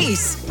 you're an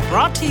ace.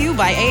 Brought to you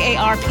by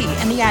AARP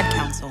and the Ad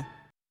Council.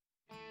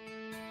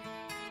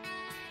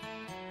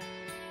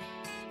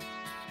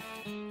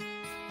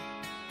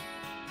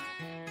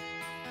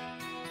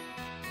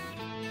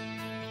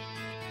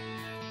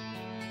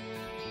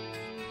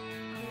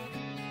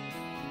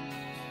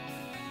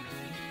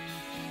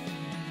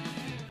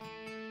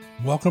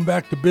 Welcome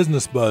back to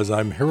Business Buzz.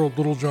 I'm Harold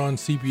Littlejohn,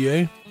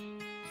 CPA,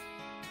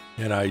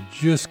 and I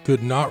just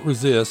could not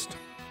resist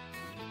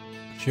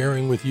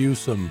sharing with you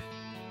some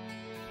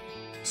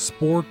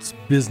sports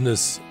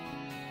business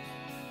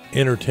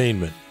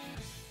entertainment.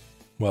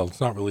 Well, it's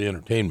not really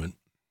entertainment.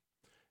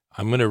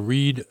 I'm going to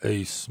read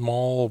a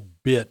small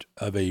bit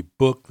of a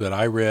book that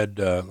I read.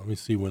 Let me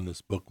see when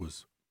this book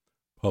was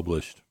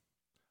published.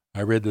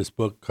 I read this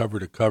book cover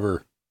to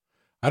cover.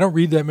 I don't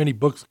read that many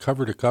books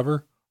cover to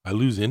cover. I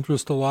lose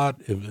interest a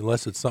lot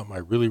unless it's something I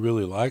really,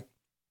 really like.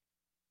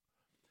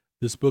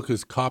 This book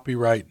is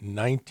copyright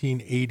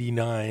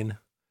 1989.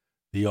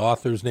 The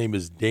author's name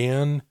is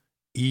Dan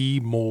E.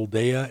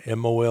 Moldea,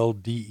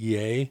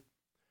 Moldea.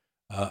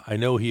 I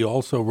know he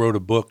also wrote a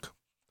book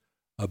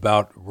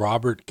about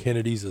Robert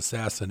Kennedy's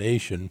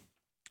assassination.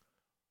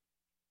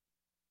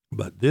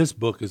 But this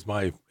book is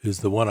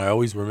the one I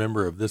always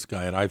remember of this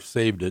guy, and I've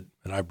saved it,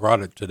 and I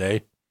brought it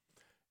today.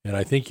 And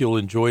I think you'll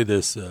enjoy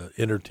this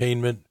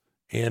entertainment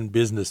and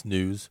business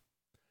news,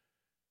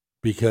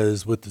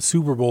 because with the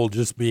Super Bowl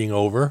just being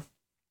over,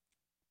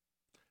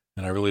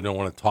 and I really don't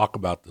want to talk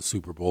about the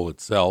Super Bowl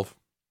itself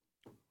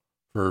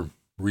for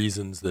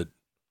reasons that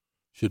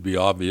should be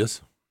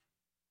obvious.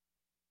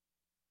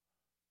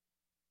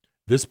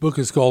 This book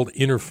is called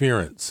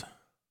Interference,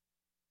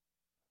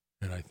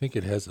 and I think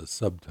it has a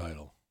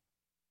subtitle.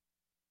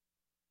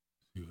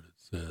 Let's see what it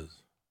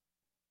says.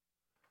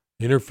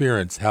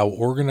 Interference, How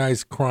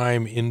Organized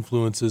Crime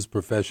Influences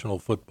Professional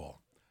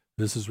Football.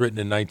 This is written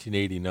in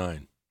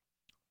 1989.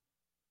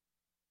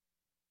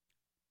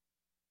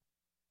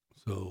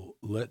 So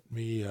let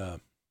me,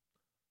 I'm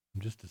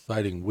just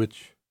deciding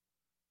which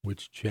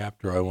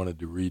chapter I wanted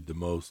to read the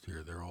most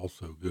here. They're all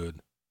so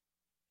good.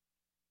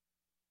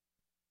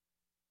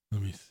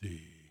 Let me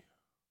see.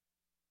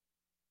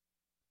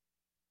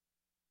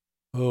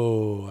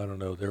 Oh, I don't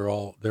know. They're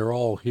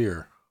all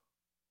here.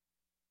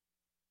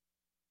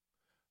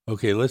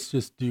 Okay, let's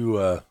just do,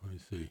 let me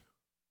see.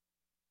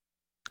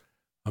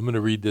 I'm going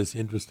to read this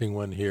interesting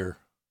one here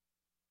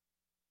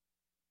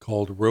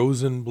called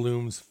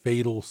Rosenblum's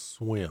Fatal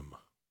Swim.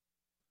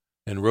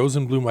 And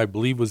Rosenblum, I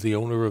believe, was the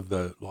owner of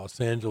the Los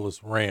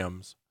Angeles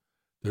Rams.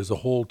 There's a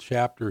whole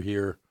chapter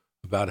here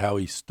about how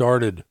he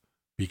started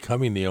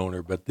becoming the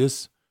owner, but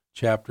this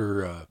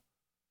chapter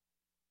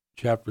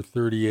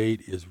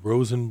 38 is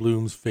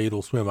Rosenblum's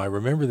Fatal Swim. I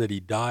remember that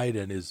he died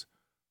and his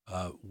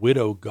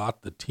widow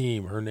got the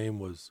team. Her name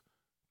was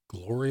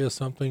Gloria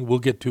something. We'll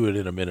get to it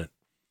in a minute.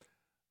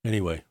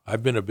 Anyway,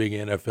 I've been a big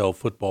NFL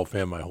football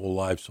fan my whole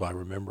life, so I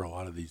remember a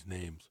lot of these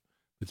names.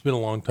 It's been a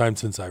long time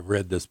since I've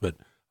read this, but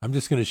I'm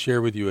just going to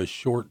share with you a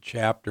short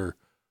chapter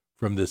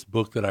from this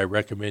book that I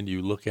recommend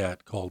you look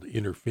at called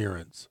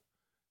Interference.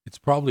 It's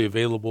probably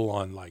available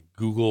on like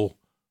Google,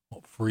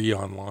 free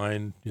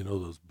online, you know,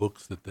 those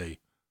books that they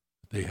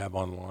have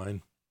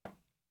online.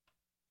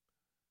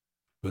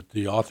 But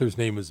the author's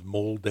name is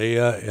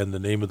Moldea, and the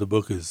name of the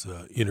book is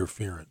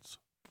Interference.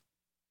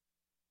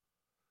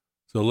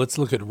 So let's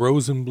look at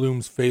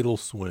Rosenblum's Fatal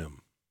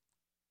Swim.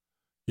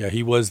 Yeah,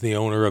 he was the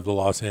owner of the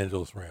Los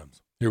Angeles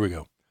Rams. Here we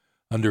go.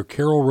 Under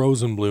Carroll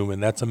Rosenblum,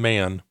 and that's a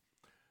man,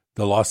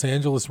 the Los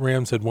Angeles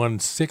Rams had won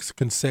 6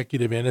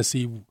 consecutive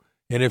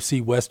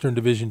NFC Western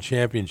Division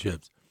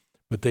championships,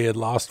 but they had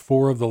lost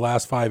 4 of the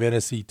last 5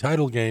 NFC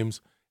title games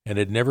and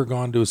had never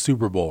gone to a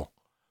Super Bowl.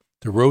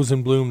 To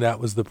Rosenblum, that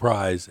was the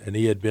prize, and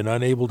he had been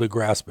unable to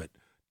grasp it,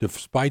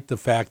 despite the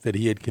fact that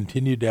he had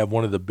continued to have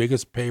one of the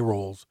biggest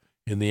payrolls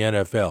in the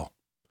NFL.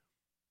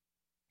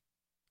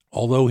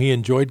 Although he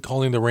enjoyed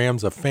calling the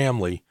Rams a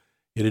family,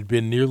 it had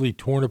been nearly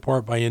torn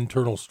apart by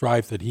internal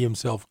strife that he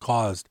himself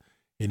caused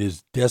in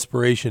his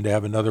desperation to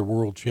have another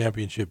world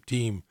championship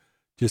team,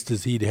 just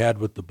as he'd had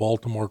with the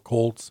Baltimore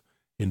Colts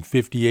in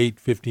 58,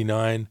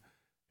 59,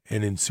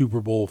 and in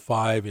Super Bowl V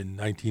in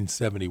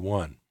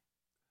 1971.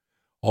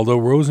 Although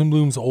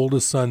Rosenblum's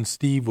oldest son,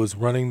 Steve, was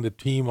running the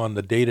team on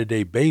the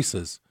day-to-day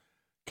basis,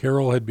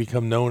 Carroll had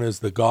become known as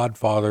the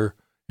Godfather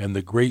and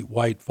the Great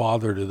White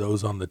Father to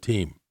those on the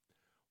team.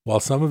 While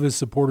some of his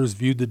supporters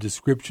viewed the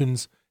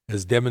descriptions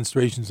as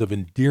demonstrations of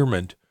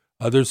endearment,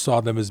 others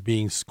saw them as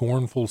being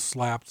scornful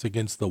slaps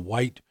against the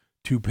white,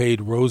 toupeed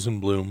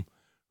Rosenblum,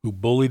 who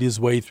bullied his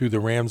way through the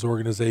Rams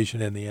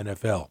organization and the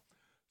NFL.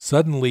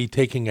 Suddenly,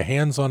 taking a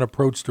hands-on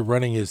approach to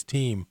running his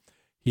team,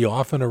 he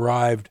often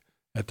arrived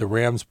at the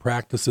Rams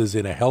practices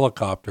in a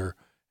helicopter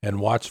and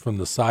watched from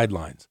the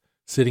sidelines,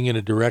 sitting in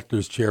a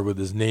director's chair with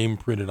his name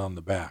printed on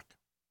the back.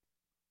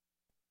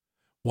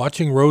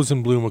 Watching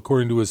Rosenblum,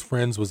 according to his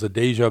friends, was a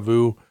déjà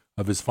vu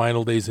of his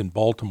final days in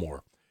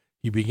Baltimore.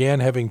 He began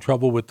having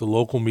trouble with the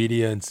local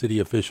media and city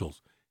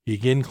officials. He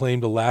again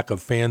claimed a lack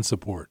of fan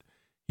support.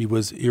 He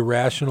was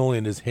irrational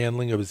in his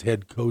handling of his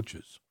head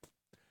coaches.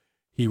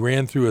 He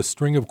ran through a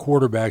string of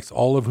quarterbacks,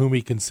 all of whom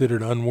he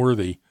considered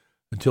unworthy,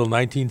 until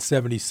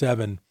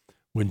 1977,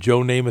 when Joe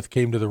Namath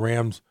came to the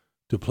Rams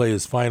to play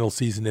his final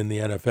season in the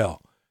NFL.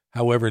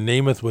 However,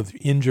 Namath was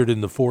injured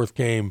in the 4th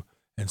game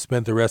and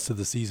spent the rest of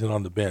the season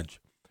on the bench.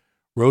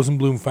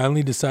 Rosenblum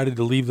finally decided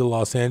to leave the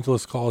Los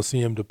Angeles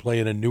Coliseum to play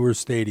in a newer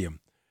stadium.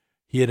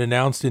 He had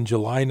announced in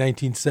July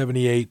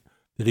 1978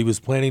 that he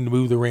was planning to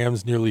move the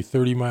Rams nearly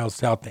 30 miles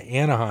south to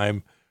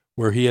Anaheim,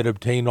 where he had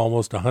obtained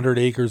almost 100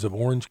 acres of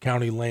Orange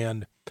County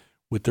land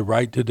with the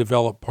right to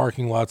develop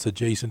parking lots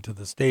adjacent to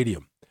the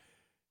stadium.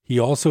 He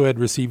also had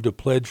received a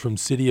pledge from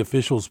city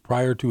officials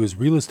prior to his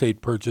real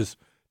estate purchase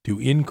to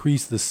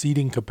increase the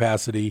seating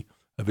capacity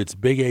of its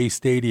Big A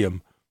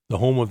stadium, the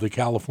home of the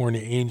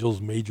California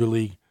Angels Major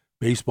League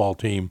Baseball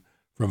team,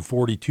 from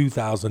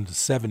 42,000 to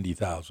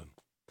 70,000.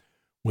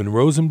 When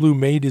Rosenblum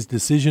made his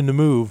decision to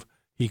move,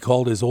 he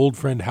called his old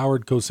friend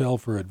Howard Cosell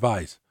for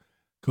advice.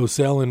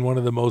 Cosell, in one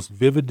of the most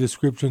vivid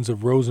descriptions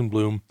of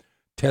Rosenblum,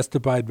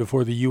 testified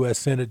before the U.S.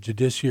 Senate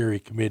Judiciary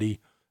Committee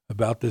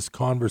about this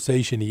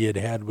conversation he had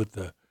had with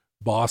the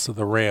boss of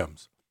the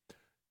Rams.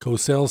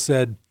 Cosell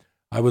said,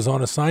 "I was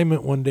on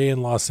assignment one day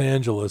in Los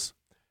Angeles,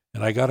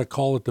 and I got a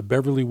call at the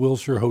Beverly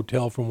Wilshire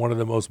Hotel from one of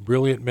the most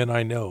brilliant men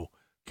I know,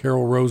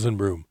 Carroll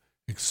Rosenblum,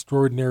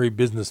 extraordinary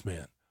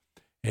businessman.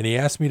 And he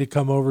asked me to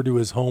come over to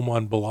his home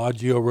on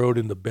Bellagio Road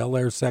in the Bel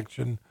Air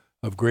section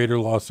of Greater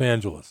Los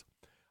Angeles.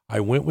 I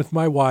went with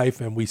my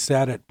wife, and we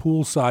sat at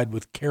poolside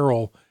with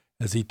Carroll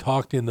as he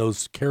talked in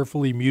those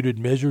carefully muted,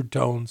 measured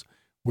tones,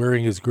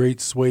 wearing his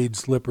great suede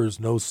slippers,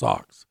 no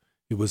socks.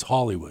 It was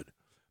Hollywood.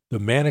 The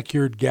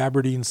manicured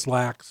gabardine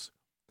slacks,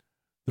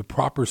 the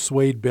proper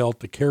suede belt,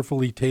 the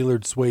carefully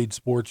tailored suede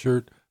sport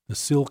shirt, the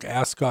silk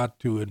ascot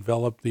to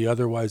envelop the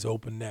otherwise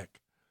open neck.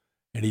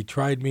 And he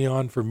tried me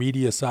on for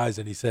media size,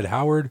 and he said,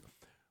 'Howard,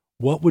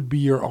 what would be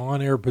your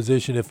on-air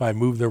position if I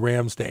moved the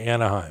Rams to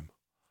Anaheim?'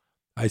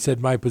 I said,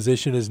 'My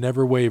position has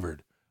never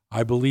wavered.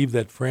 I believe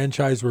that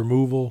franchise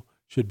removal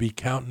should be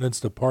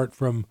countenanced apart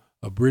from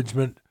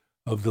abridgment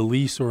of the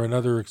lease or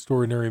another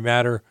extraordinary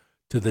matter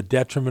to the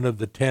detriment of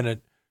the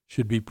tenant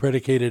should be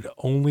predicated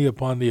only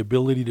upon the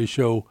ability to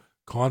show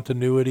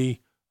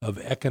continuity of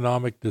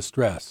economic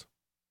distress.'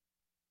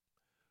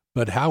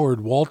 But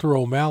Howard, Walter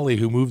O'Malley,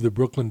 who moved the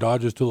Brooklyn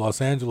Dodgers to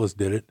Los Angeles,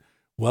 did it.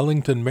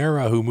 Wellington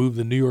Mara, who moved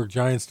the New York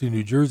Giants to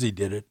New Jersey,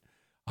 did it.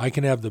 I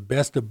can have the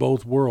best of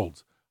both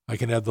worlds. I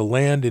can have the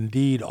land and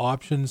deed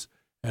options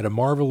at a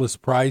marvelous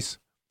price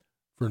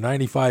for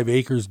 95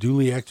 acres,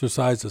 duly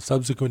exercise a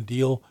subsequent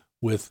deal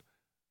with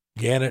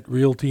Gannett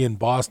Realty in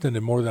Boston,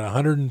 and more than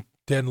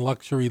 110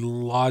 luxury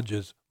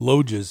lodges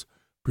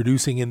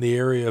producing in the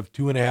area of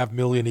 $2.5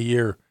 million a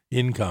year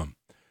income.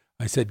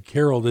 I said,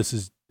 'Carroll,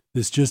 this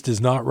just is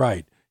not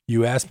right.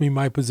 You asked me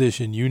my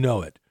position. You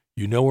know it.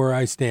 You know where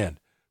I stand.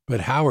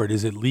 But Howard,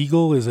 is it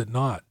legal? Is it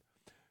not?'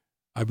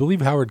 I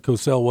believe Howard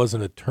Cosell was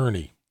an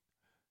attorney.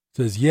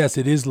 Says, 'Yes,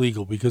 it is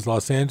legal because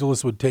Los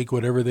Angeles would take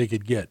whatever they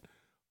could get.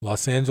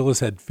 Los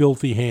Angeles had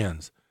filthy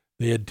hands.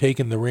 They had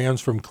taken the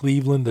Rams from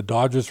Cleveland, the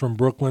Dodgers from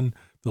Brooklyn,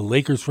 the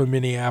Lakers from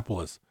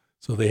Minneapolis.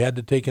 So they had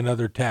to take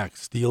another tack,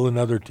 steal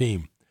another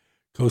team.'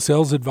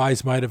 Cosell's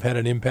advice might have had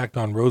an impact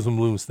on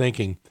Rosenblum's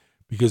thinking,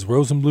 because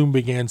Rosenblum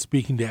began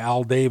speaking to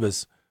Al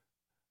Davis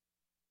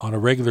on a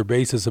regular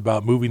basis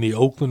about moving the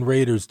Oakland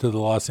Raiders to the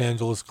Los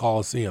Angeles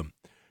Coliseum.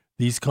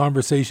 These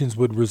conversations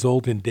would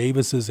result in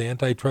Davis's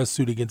antitrust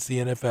suit against the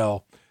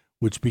NFL,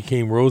 which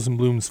became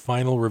Rosenblum's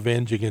final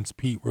revenge against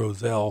Pete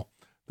Rozelle,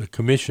 the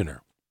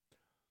commissioner.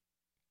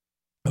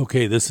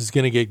 Okay, this is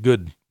going to get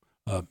good.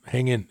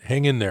 Hang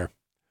in there.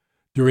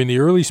 During the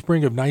early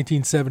spring of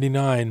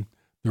 1979,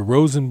 the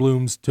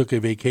Rosenblums took a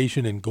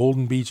vacation in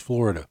Golden Beach,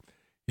 Florida.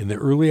 In the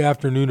early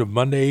afternoon of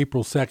Monday,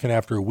 April 2nd,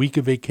 after a week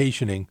of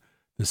vacationing,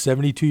 the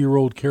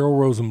 72-year-old Carroll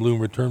Rosenblum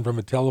returned from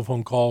a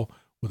telephone call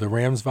with the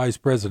Rams vice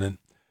president,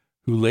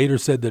 who later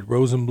said that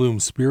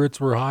Rosenblum's spirits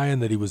were high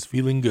and that he was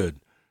feeling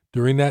good.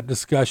 During their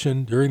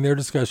discussion,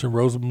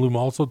 Rosenblum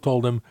also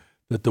told him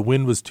that the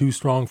wind was too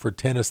strong for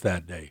tennis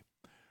that day.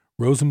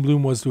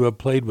 Rosenblum was to have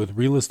played with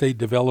real estate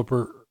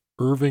developer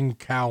Irving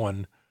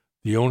Cowan,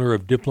 the owner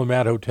of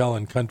Diplomat Hotel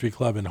and Country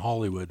Club in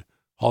Hollywood,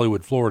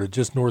 Florida,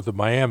 just north of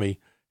Miami,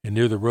 and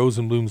near the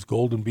Rosenblum's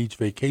Golden Beach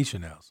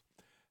vacation house.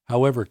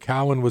 However,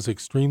 Cowan was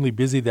extremely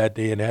busy that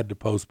day and had to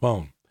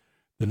postpone.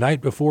 The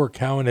night before,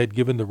 Cowan had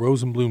given the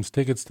Rosenblums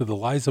tickets to the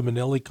Liza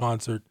Minnelli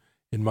concert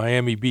in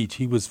Miami Beach.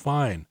 He was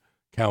fine,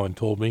 Cowan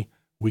told me.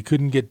 We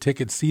couldn't get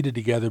tickets seated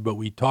together, but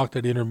we talked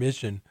at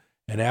intermission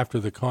and after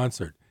the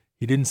concert.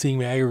 He didn't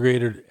seem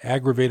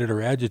aggravated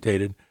or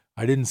agitated.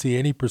 I didn't see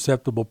any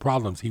perceptible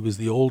problems. He was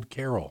the old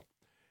Carroll.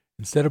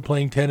 Instead of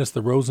playing tennis,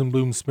 the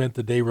Rosenblums spent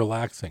the day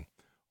relaxing.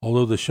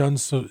 Although the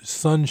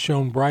sun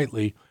shone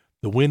brightly,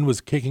 the wind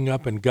was kicking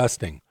up and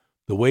gusting.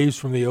 The waves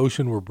from the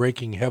ocean were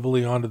breaking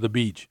heavily onto the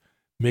beach,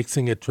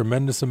 mixing a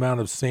tremendous amount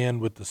of sand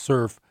with the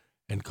surf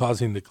and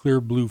causing the clear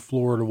blue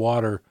Florida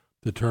water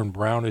to turn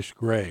brownish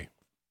gray.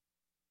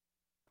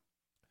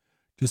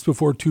 Just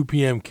before 2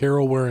 p.m.,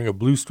 Carroll, wearing a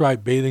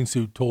blue-striped bathing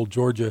suit, told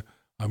Georgia,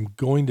 "I'm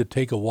going to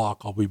take a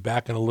walk. I'll be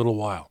back in a little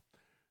while."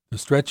 The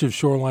stretch of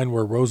shoreline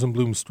where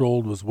Rosenblum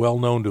strolled was well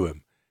known to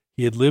him.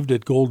 He had lived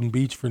at Golden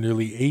Beach for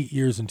nearly 8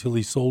 years until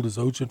he sold his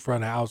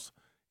oceanfront house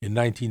in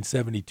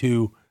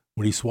 1972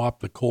 when he swapped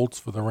the Colts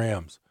for the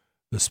Rams.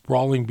 The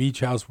sprawling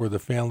beach house where the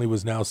family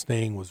was now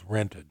staying was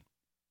rented.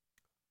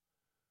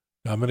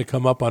 Now, I'm going to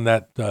come up on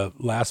that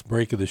last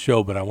break of the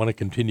show, but I want to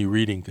continue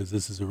reading because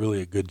this is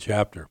really a good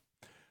chapter.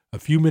 A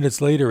few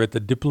minutes later at the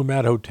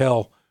Diplomat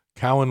Hotel,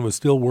 Cowan was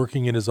still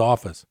working in his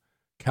office.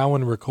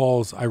 Cowan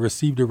recalls, "I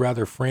received a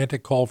rather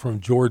frantic call from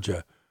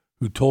Georgia,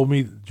 who told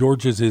me,"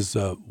 Georgia's his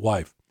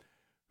wife,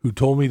 "who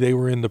told me they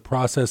were in the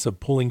process of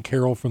pulling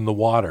Carroll from the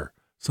water.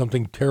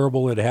 Something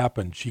terrible had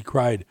happened. She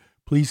cried,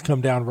 Please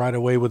come down right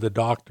away with a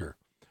doctor.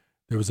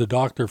 There was a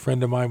doctor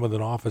friend of mine with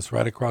an office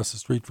right across the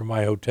street from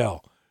my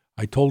hotel.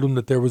 I told him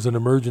that there was an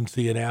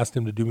emergency and asked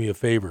him to do me a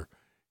favor.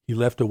 He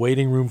left a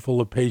waiting room full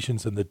of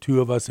patients, and the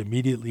two of us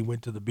immediately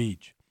went to the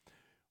beach.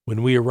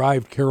 When we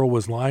arrived, Carol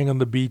was lying on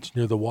the beach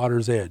near the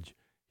water's edge.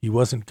 He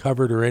wasn't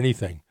covered or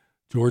anything.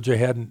 Georgia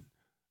hadn't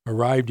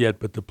arrived yet,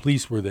 but the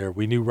police were there.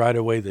 We knew right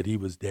away that he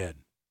was dead.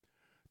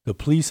 The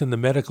police and the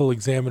medical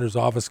examiner's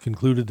office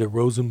concluded that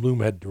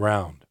Rosenblum had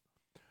drowned.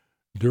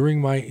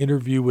 During my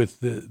interview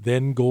with the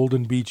then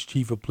Golden Beach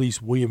Chief of Police,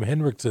 William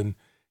Hendrickson,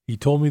 he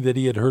told me that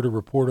he had heard a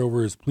report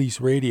over his police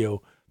radio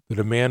that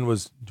a man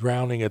was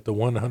drowning at the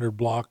 100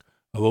 block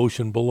of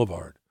Ocean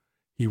Boulevard.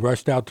 He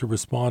rushed out to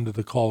respond to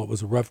the call. It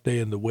was a rough day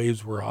and the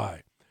waves were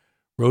high.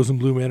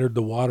 Rosenblum entered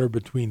the water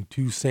between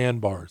two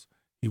sandbars.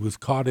 He was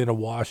caught in a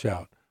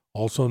washout,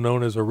 also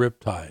known as a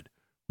riptide,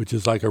 which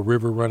is like a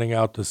river running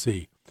out to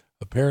sea.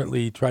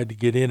 Apparently, he tried to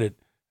get in it,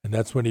 and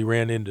that's when he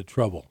ran into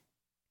trouble.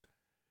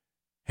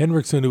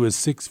 Hendrickson, who is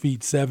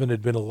 6'7",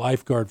 had been a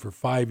lifeguard for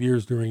 5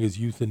 years during his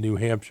youth in New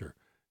Hampshire.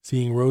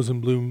 Seeing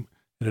Rosenblum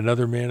and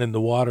another man in the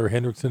water,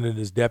 Hendrickson and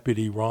his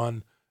deputy,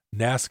 Ron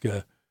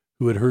Naska,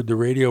 who had heard the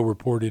radio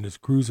report in his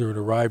cruiser and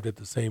arrived at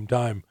the same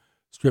time,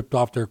 stripped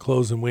off their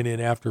clothes and went in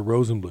after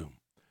Rosenblum.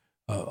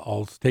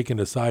 I'll take an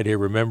aside here.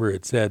 Remember,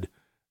 it said,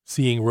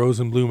 seeing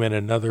Rosenblum and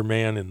another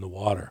man in the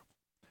water.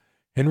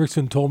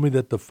 Hendrickson told me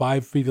that the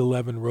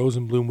 5'11"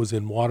 Rosenblum was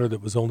in water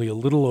that was only a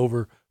little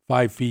over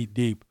 5 feet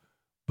deep,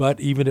 but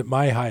even at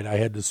my height, I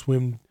had to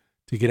swim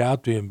to get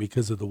out to him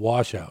because of the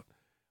washout.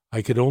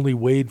 I could only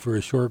wade for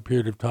a short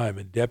period of time,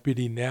 and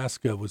Deputy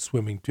Naska was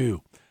swimming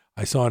too.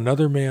 I saw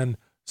another man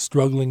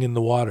struggling in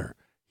the water.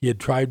 He had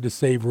tried to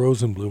save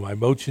Rosenblum. I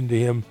motioned to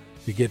him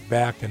to get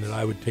back and that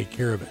I would take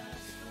care of it.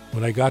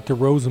 When I got to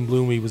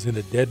Rosenblum, he was in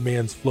a dead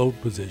man's float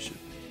position.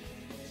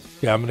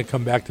 Yeah, I'm going to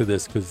come back to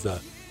this because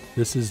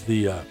this is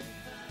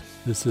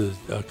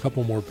a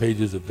couple more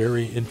pages of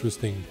very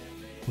interesting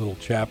little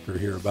chapter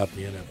here about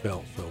the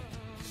NFL. So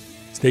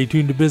stay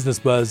tuned to Business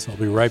Buzz. I'll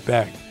be right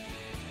back.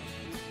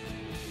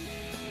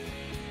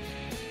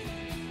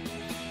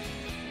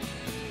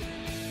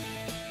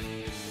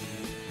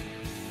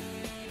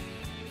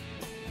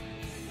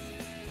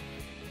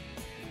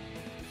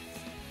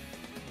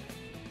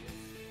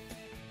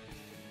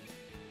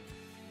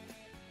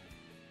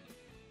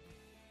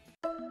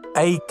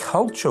 A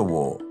culture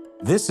war.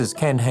 This is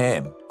Ken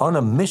Ham on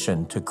a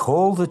mission to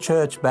call the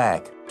church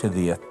back to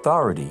the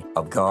authority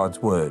of God's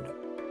Word.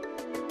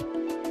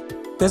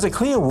 There's a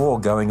clear war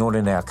going on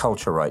in our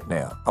culture right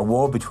now, a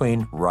war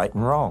between right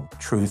and wrong,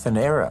 truth and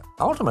error.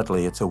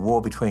 Ultimately, it's a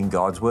war between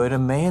God's Word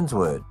and man's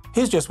Word.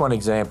 Here's just one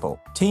example.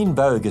 Teen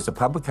Vogue is a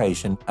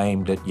publication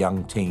aimed at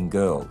young teen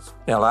girls.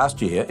 Now, last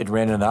year, it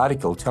ran an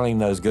article telling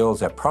those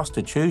girls that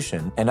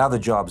prostitution and other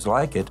jobs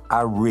like it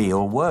are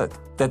real work,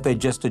 that they're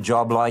just a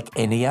job like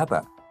any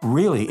other.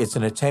 Really, it's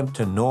an attempt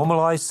to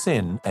normalize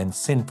sin and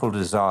sinful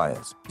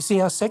desires. You see,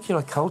 our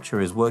secular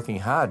culture is working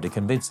hard to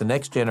convince the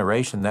next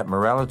generation that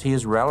morality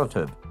is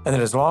relative, and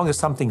that as long as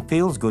something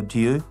feels good to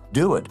you,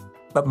 do it.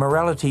 But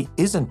morality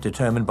isn't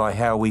determined by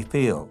how we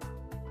feel.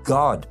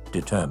 God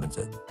determines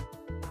it.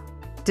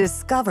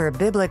 Discover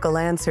biblical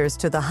answers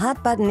to the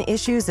hot-button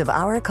issues of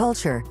our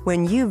culture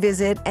when you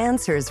visit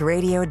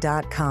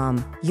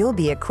AnswersRadio.com. You'll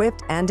be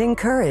equipped and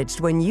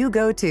encouraged when you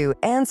go to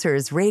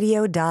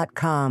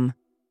AnswersRadio.com.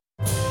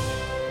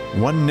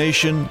 One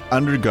nation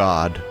under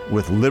God,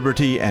 with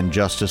liberty and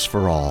justice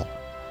for all.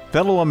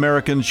 Fellow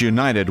Americans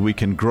united, we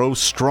can grow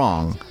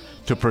strong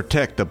to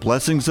protect the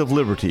blessings of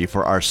liberty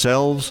for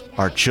ourselves,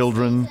 our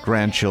children,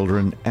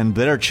 grandchildren, and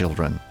their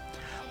children.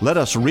 Let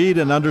us read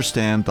and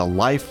understand the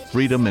life,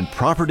 freedom, and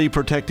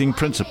property-protecting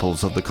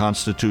principles of the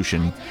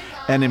Constitution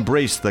and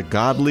embrace the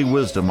godly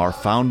wisdom our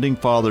founding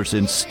fathers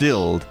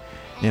instilled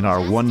in our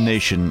one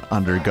nation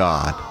under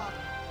God.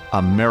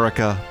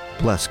 America,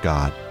 bless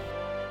God.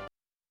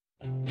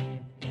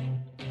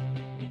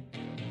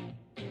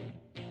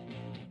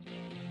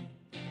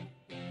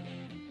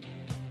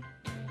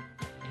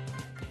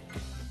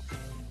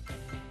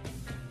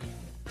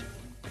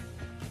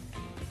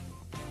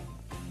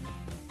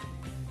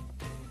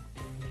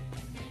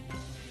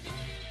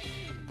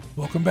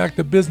 Welcome back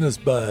to Business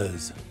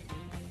Buzz.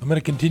 I'm going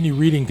to continue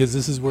reading because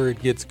this is where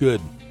it gets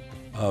good.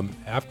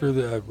 After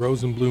the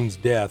Rosenblum's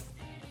death,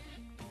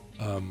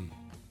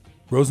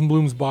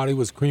 Rosenblum's body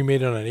was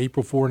cremated on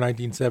April 4,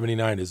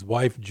 1979. His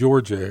wife,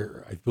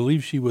 Georgia, I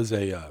believe she was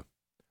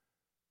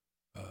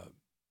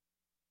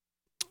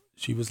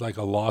like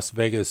a Las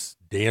Vegas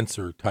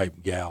dancer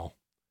type gal.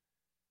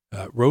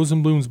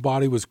 Rosenblum's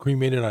body was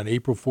cremated on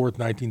April 4th,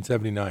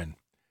 1979.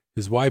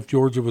 His wife,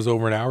 Georgia, was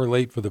over an hour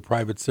late for the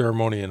private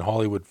ceremony in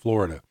Hollywood,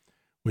 Florida.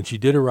 When she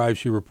did arrive,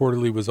 she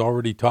reportedly was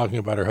already talking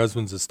about her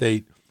husband's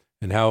estate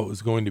and how it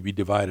was going to be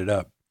divided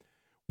up.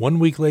 1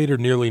 week later,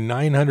 nearly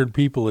 900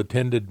 people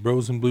attended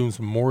Rosenblum's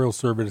memorial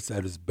service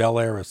at his Bel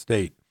Air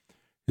estate.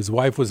 His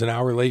wife was an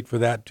hour late for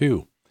that,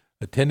 too.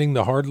 Attending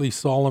the hardly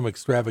solemn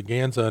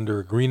extravaganza under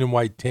a green and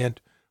white tent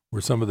were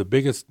some of the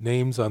biggest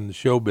names on the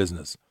show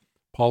business.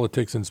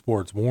 Politics and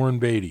Sports, Warren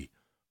Beatty,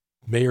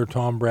 Mayor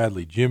Tom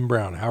Bradley, Jim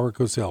Brown, Howard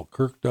Cosell,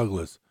 Kirk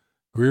Douglas,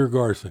 Greer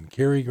Garson,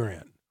 Cary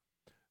Grant.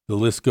 The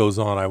list goes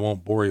on. I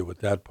won't bore you with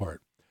that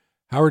part.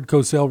 Howard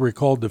Cosell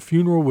recalled the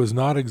funeral was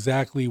not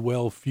exactly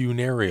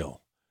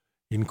funereal.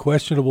 In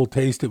questionable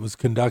taste, it was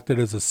conducted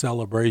as a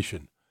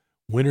celebration.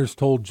 Winters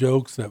told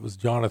jokes, that was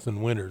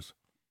Jonathan Winters,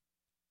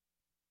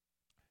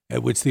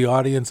 at which the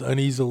audience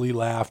uneasily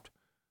laughed,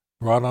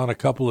 brought on a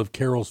couple of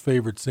Carol's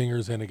favorite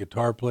singers and a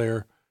guitar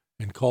player,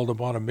 and called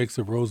upon a mix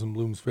of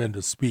Rosenblum's friend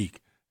to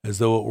speak, as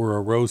though it were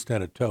a roast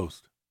and a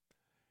toast.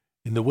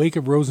 In the wake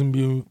of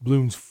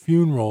Rosenblum's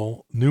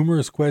funeral,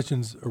 numerous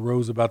questions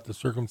arose about the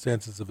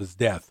circumstances of his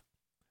death,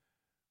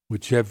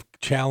 which have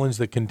challenged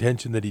the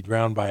contention that he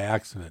drowned by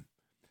accident.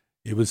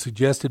 It was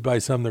suggested by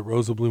some that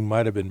Rosenblum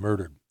might have been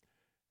murdered.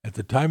 At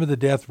the time of the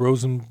death,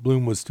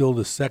 Rosenblum was still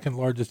the second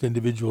largest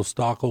individual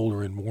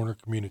stockholder in Warner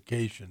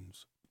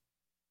Communications,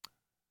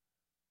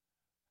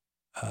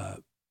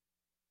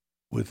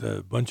 with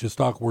a bunch of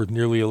stock worth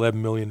nearly $11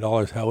 million.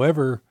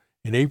 However,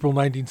 in April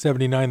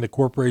 1979, the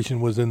corporation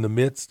was in the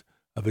midst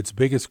of its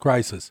biggest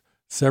crisis.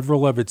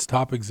 Several of its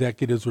top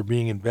executives were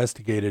being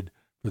investigated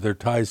for their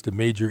ties to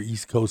major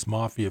East Coast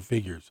mafia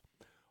figures.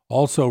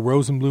 Also,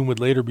 Rosenblum would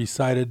later be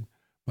cited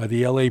by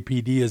the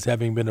LAPD as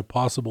having been a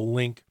possible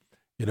link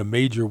in a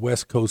major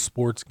West Coast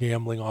sports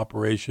gambling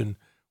operation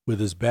with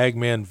his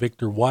bagman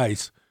Victor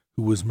Weiss,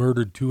 who was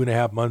murdered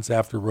 2.5 months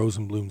after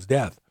Rosenblum's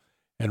death.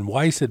 And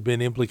Weiss had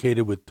been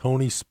implicated with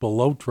Tony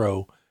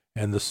Spilotro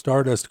and the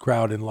Stardust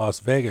crowd in Las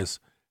Vegas,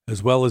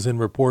 as well as in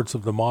reports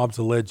of the mob's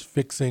alleged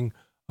fixing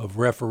of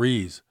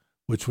referees,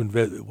 which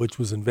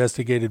was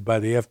investigated by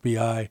the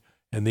FBI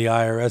and the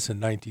IRS in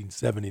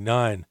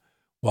 1979,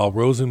 while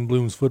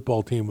Rosenblum's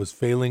football team was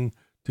failing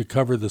to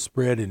cover the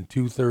spread in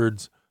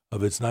 2/3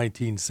 of its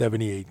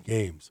 1978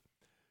 games.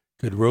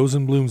 Could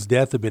Rosenblum's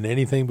death have been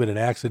anything but an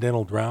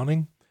accidental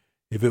drowning?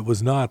 If it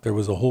was not, there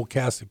was a whole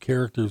cast of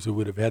characters who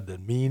would have had the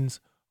means,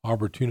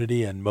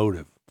 opportunity, and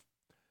motive.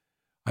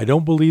 I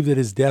don't believe that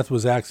his death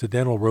was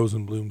accidental,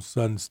 Rosenblum's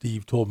son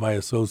Steve told my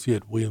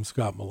associate William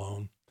Scott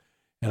Malone.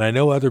 And I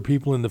know other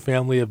people in the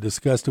family have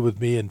discussed it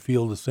with me and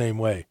feel the same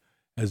way,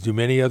 as do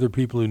many other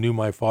people who knew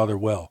my father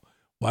well.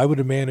 Why would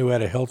a man who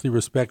had a healthy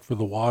respect for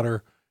the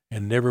water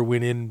and never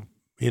went in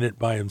it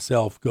by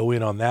himself go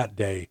in on that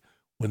day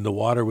when the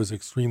water was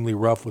extremely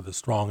rough with a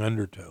strong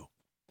undertow?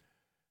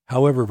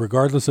 However,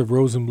 regardless of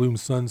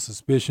Rosenblum's son's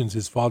suspicions,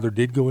 his father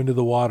did go into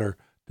the water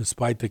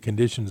despite the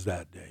conditions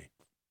that day.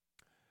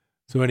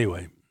 So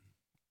anyway,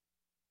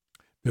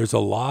 there's a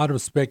lot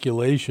of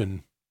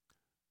speculation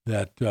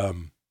that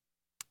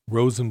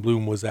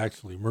Rosenblum was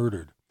actually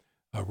murdered.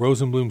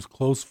 Rosenblum's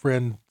close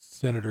friend,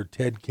 Senator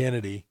Ted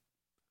Kennedy,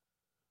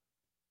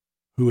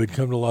 who had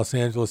come to Los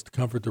Angeles to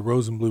comfort the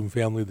Rosenblum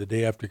family the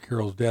day after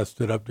Carol's death,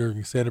 stood up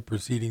during Senate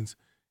proceedings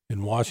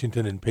in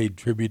Washington and paid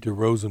tribute to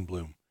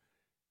Rosenblum.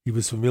 He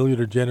was familiar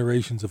to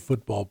generations of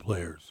football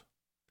players.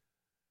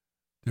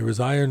 There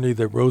was irony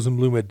that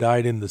Rosenblum had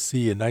died in the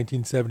sea. In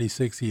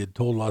 1976, he had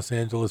told Los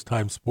Angeles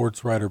Times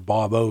sports writer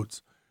Bob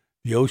Oates,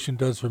 "The ocean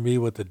does for me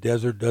what the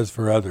desert does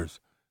for others.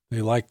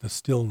 They like the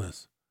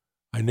stillness.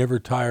 I never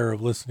tire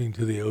of listening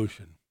to the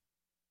ocean."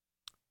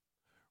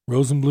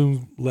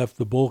 Rosenblum left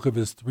the bulk of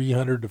his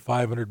 $300 to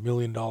 $500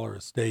 million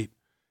estate,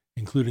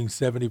 including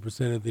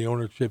 70% of the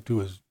ownership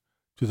to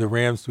the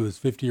Rams, to his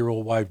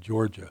 50-year-old wife,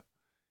 Georgia.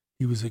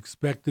 He was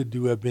expected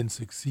to have been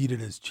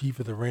succeeded as chief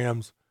of the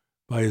Rams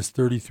by his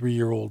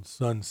 33-year-old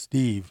son,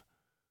 Steve,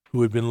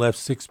 who had been left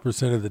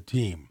 6% of the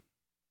team.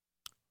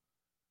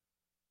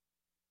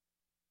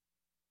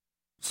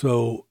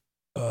 So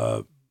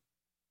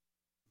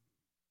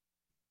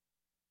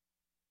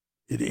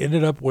it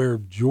ended up where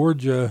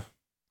Georgia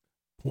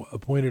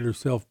appointed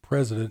herself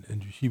president,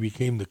 and she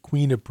became the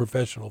queen of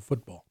professional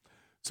football.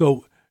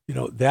 So,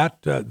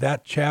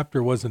 that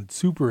chapter wasn't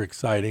super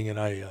exciting, and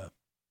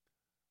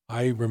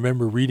I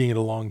remember reading it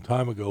a long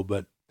time ago,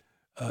 but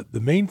the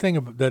main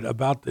thing that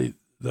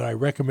I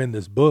recommend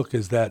this book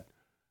is that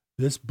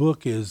this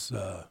book is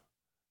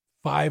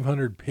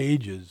 500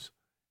 pages,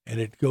 and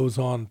it goes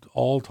on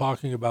all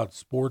talking about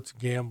sports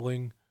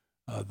gambling,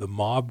 the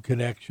mob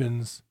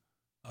connections,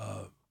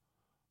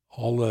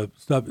 all the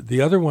stuff.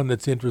 The other one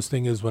that's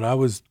interesting is when I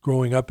was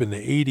growing up in the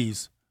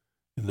 80s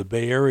in the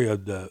Bay Area,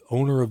 the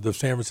owner of the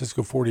San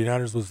Francisco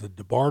 49ers was the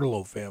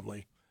DeBartolo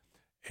family,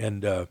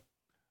 and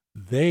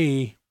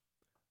they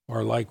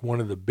are like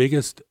one of the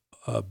biggest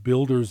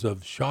builders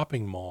of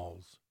shopping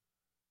malls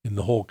in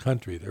the whole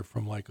country. They're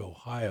from like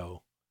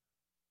Ohio,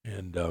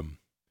 and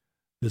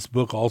this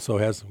book also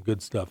has some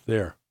good stuff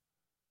there.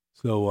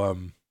 So let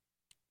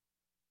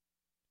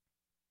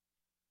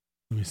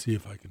me see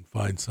if I can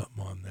find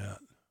something on that.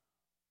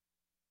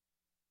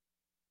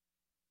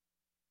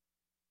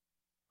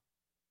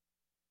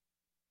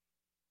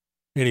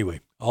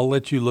 Anyway, I'll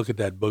let you look at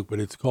that book,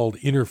 but it's called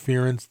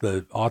Interference.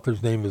 The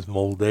author's name is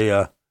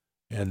Moldea,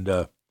 and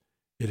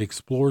it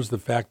explores the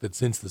fact that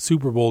since the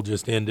Super Bowl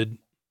just ended,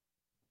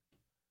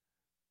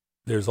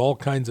 there's all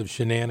kinds of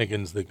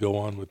shenanigans that go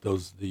on with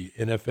the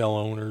NFL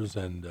owners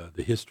and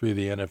the history of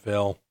the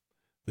NFL,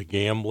 the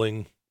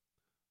gambling,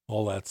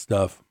 all that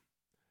stuff.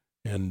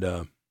 And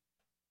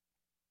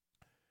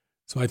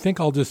so I think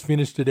I'll just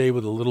finish today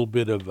with a little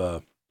bit of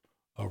a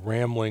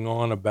rambling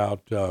on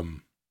about,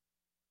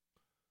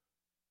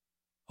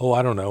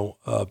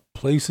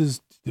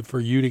 places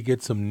for you to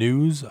get some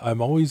news.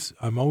 I'm always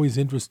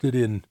interested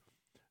in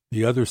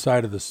the other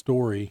side of the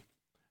story,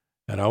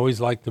 and I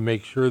always like to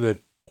make sure that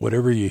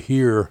whatever you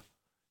hear,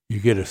 you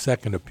get a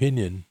second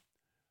opinion.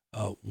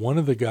 One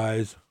of the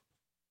guys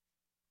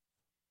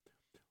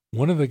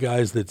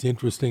that's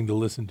interesting to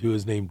listen to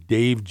is named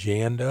Dave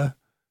Janda.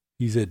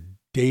 He's at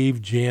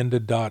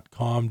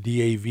davejanda.com,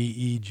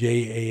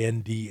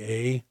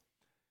 DAVEJANDA.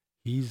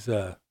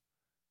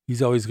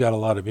 He's always got a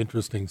lot of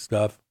interesting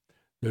stuff.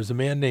 There's a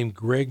man named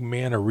Greg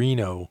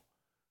Manarino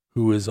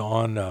who is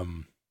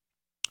on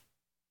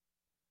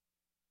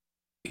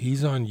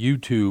he's on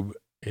YouTube,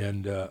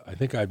 and I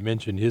think I've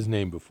mentioned his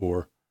name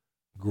before,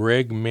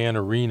 Greg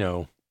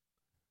Manarino,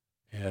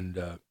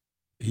 and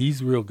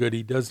he's real good.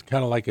 He does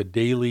kind of like a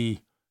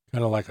daily,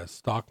 kind of like a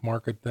stock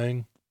market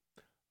thing.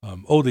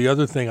 The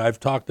other thing, I've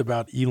talked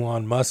about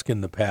Elon Musk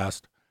in the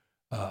past.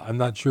 I'm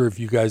not sure if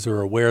you guys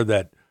are aware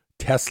that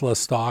Tesla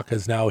stock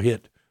has now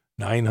hit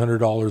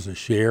 $900 a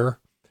share,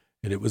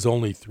 and it was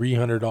only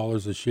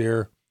 $300 a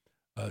share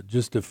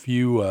just a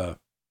few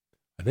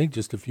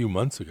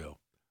months ago.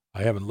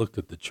 I haven't looked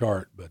at the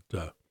chart, but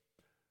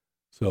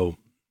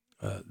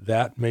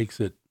that makes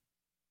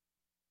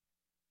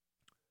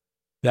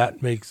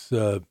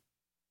I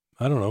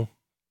don't know,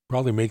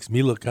 probably makes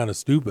me look kind of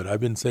stupid. I've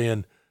been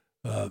saying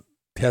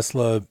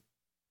Tesla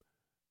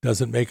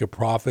doesn't make a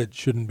profit,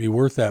 shouldn't be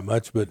worth that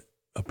much, but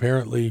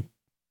apparently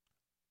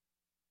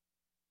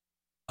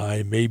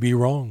I may be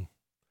wrong.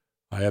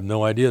 I have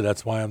no idea.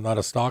 That's why I'm not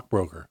a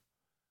stockbroker.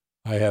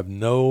 I have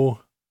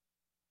no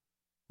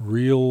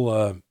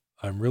real,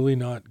 I'm really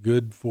not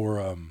good for,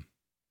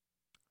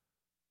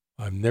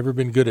 I've never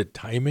been good at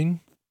timing,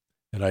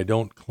 and I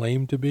don't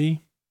claim to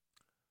be.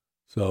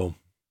 So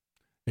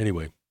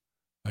anyway,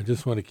 I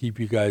just want to keep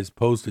you guys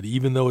posted.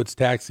 Even though it's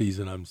tax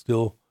season, I'm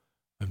still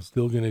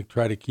going to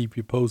try to keep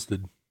you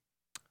posted.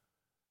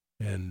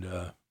 And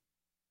let's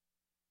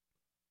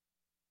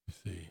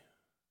see.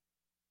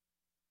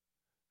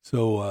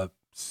 So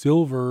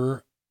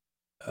silver,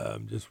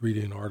 I'm just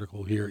reading an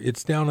article here.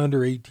 It's down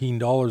under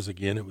 $18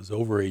 again. It was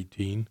over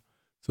 18.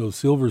 So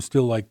silver's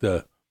still like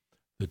the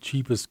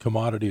cheapest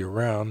commodity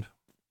around.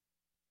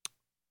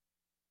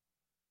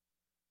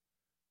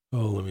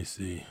 Oh, let me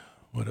see.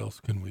 What else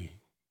can we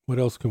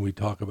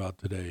talk about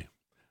today?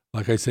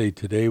 Like I say,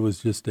 today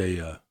was just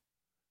it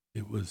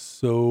was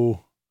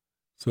so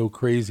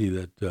crazy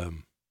that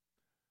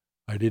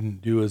I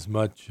didn't do as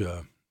much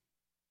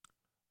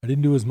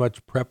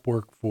prep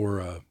work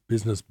for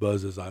Business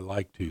Buzz as I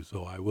like to,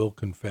 so I will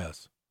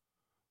confess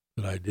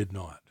that I did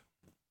not.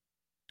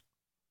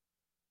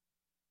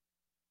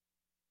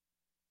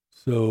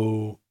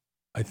 So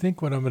I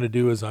think what I'm going to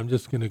do is I'm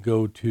just going to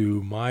go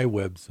to my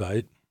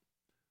website,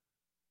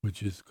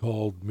 which is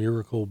called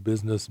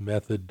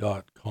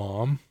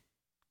miraclebusinessmethod.com.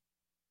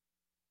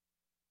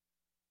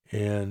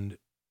 And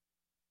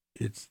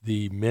it's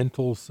the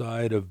mental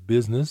side of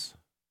business.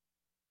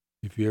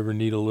 If you ever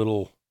need a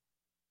little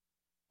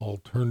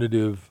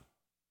alternative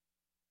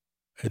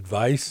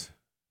advice,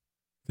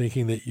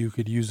 thinking that you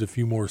could use a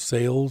few more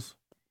sales,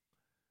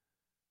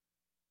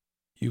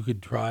 you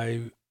could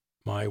try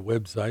my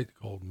website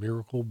called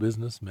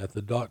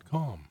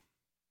miraclebusinessmethod.com.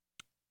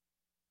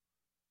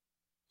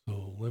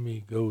 So let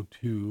me go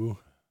to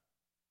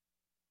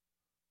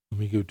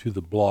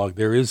the blog.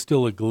 There is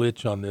still a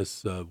glitch on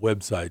this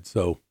website,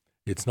 so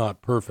it's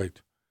not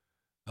perfect.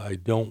 I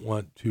don't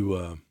want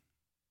to.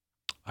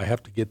 I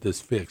have to get this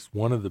fixed.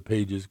 One of the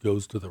pages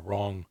goes to the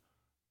wrong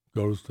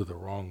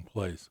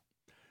place.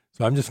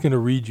 So I'm just going to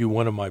read you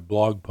one of my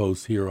blog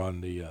posts here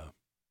on the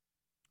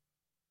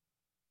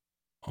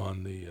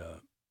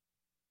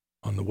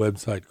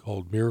website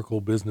called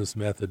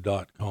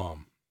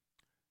miraclebusinessmethod.com.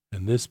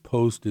 And this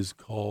post is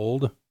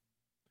called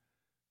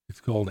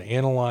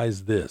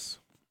Analyze This.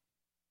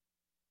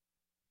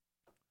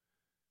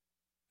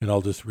 And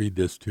I'll just read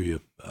this to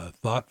you.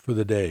 Thought for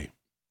the day.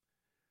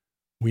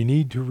 We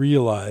need to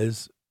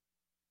realize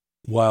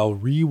while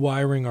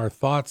rewiring our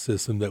thought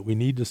system that we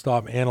need to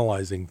stop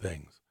analyzing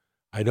things.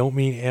 I don't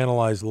mean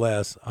analyze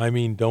less. I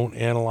mean don't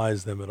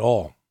analyze them at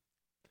all.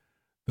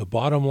 The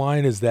bottom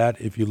line is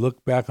that if you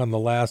look back on the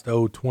last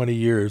 20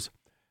 years,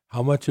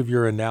 how much of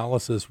your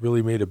analysis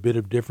really made a bit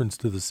of difference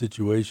to the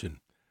situation?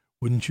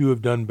 Wouldn't you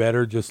have done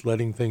better just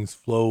letting things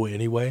flow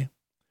anyway?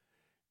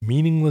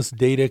 Meaningless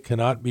data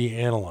cannot be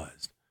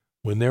analyzed.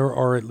 When there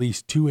are at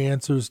least two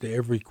answers to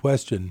every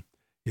question,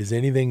 is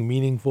anything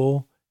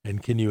meaningful,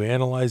 and can you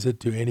analyze it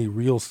to any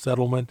real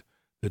settlement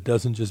that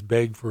doesn't just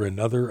beg for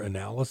another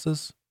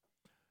analysis?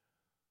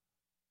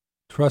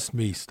 Trust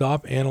me,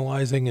 stop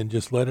analyzing and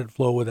just let it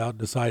flow without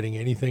deciding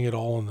anything at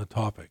all on the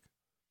topic.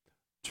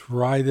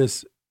 Try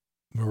this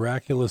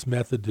miraculous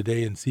method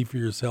today and see for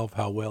yourself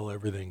how well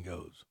everything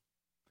goes.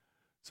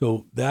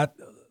 So that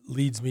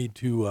leads me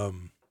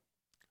to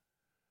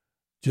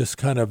just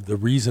kind of the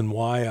reason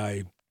why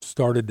I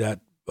started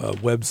that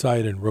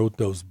website and wrote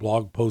those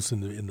blog posts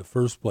in the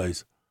first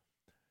place.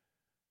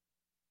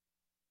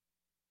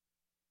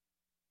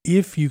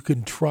 If you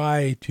can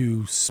try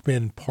to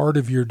spend part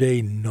of your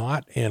day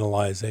not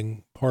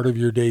analyzing, part of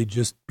your day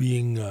just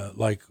being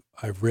like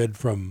I've read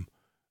from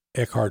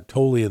Eckhart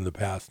Tolle in the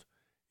past,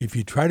 if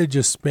you try to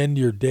just spend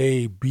your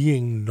day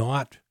being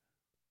not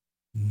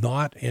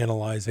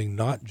analyzing,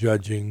 not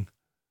judging,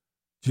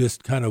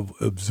 just kind of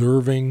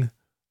observing,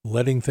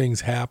 letting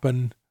things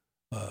happen,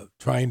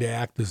 trying to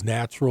act as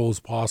natural as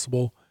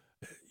possible.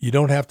 You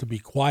don't have to be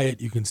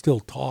quiet. You can still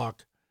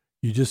talk.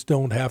 You just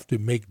don't have to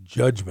make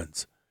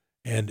judgments.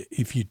 And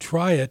if you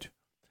try it,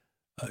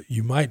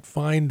 you might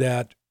find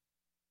that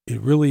it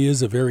really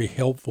is a very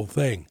helpful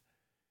thing.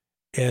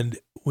 And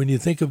when you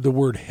think of the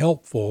word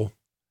helpful,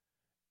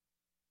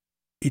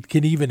 it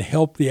can even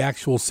help the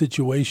actual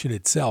situation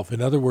itself.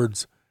 In other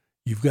words,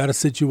 you've got a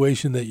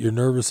situation that you're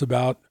nervous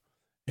about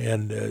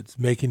and it's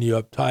making you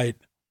uptight.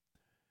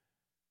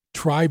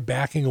 Try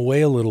backing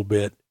away a little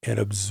bit and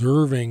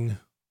observing,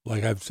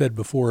 like I've said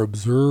before,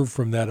 observe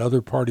from that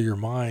other part of your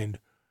mind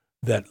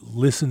that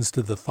listens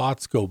to the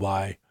thoughts go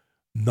by,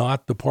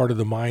 not the part of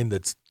the mind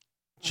that's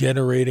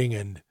generating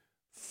and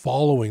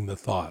following the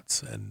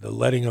thoughts and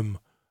letting them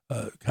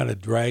kind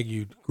of drag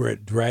you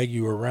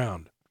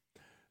around.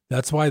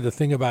 That's why the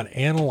thing about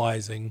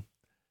analyzing,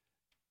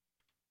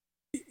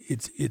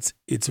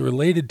 it's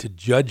related to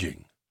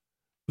judging,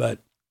 but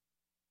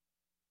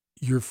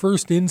your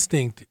first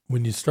instinct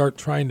when you start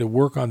trying to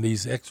work on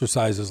these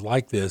exercises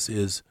like this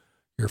is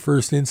your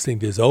first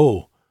instinct is,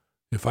 oh,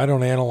 if I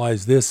don't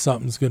analyze this,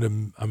 I'm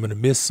going to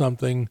miss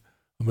something.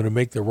 I'm going to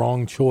make the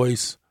wrong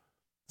choice.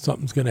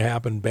 Something's going to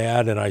happen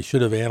bad, and I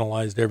should have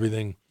analyzed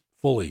everything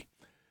fully.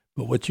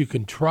 But what you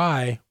can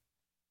try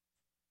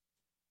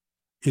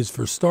is,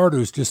 for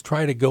starters, just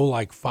try to go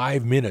like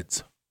 5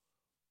 minutes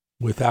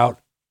without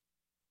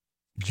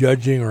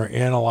judging or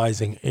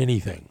analyzing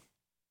anything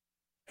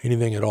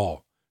at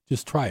all.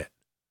 Just try it.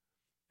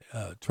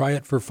 Try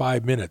it for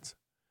 5 minutes.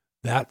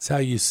 That's how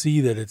you see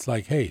that it's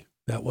like, hey,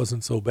 that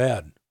wasn't so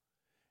bad.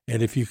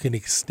 And if you can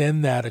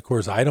extend that, of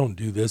course, I don't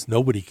do this.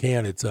 Nobody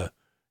can. It's a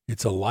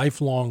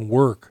lifelong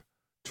work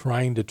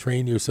trying to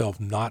train yourself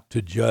not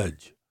to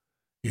judge.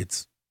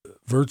 It's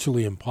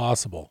virtually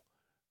impossible.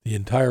 The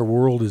entire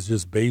world is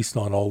just based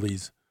on all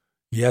these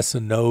yes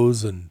and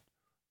no's and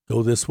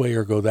go this way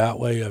or go that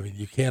way. I mean,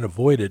 you can't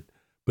avoid it,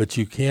 but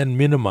you can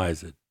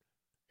minimize it.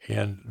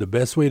 And the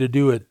best way to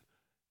do it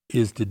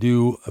is to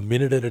do a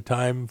minute at a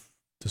time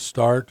to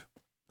start,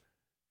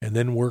 and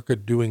then work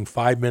at doing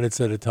 5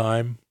 minutes at a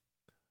time,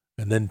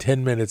 and then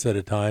 10 minutes at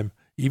a time,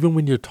 even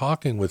when you're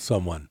talking with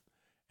someone.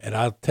 And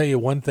I'll tell you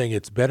one thing,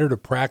 it's better to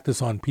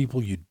practice on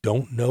people you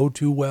don't know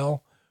too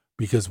well,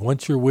 because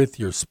once you're with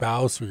your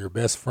spouse or your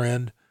best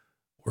friend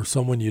or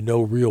someone you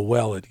know real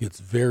well, it gets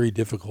very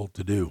difficult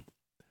to do.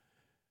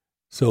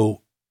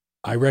 So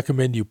I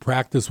recommend you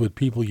practice with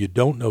people you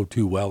don't know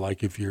too well,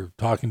 like if you're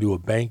talking to a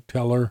bank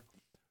teller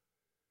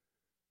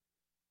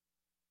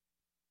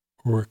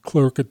or a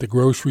clerk at the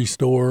grocery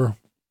store,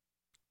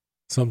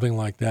 something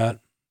like that.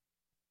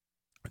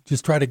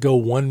 Just try to go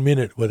 1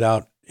 minute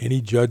without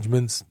any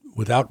judgments,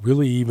 without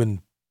really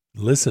even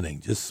listening.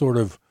 Just sort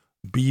of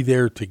be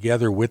there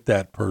together with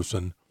that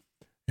person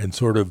and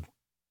sort of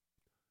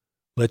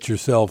let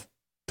yourself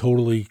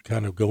totally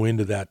kind of go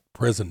into that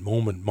present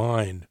moment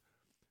mind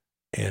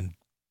and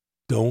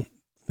don't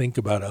think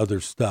about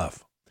other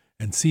stuff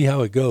and see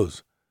how it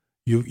goes.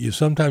 You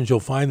sometimes you'll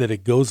find that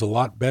it goes a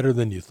lot better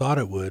than you thought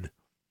it would,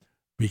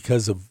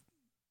 because of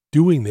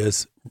doing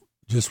this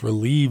just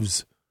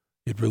relieves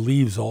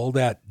all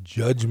that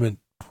judgment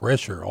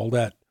pressure, all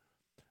that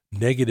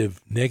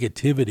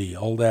negativity,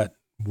 all that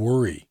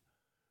worry.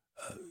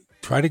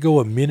 Try to go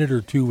a minute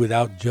or two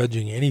without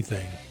judging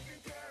anything,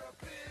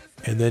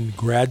 and then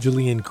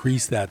gradually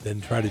increase that. Then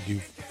try to do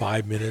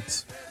 5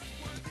 minutes,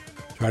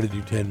 try to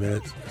do 10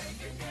 minutes.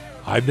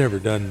 I've never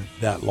done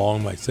that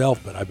long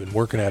myself, but I've been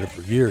working at it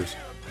for years.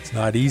 It's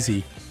not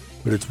easy,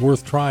 but it's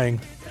worth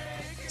trying.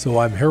 So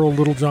I'm Harold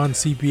Littlejohn,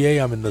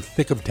 CPA. I'm in the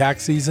thick of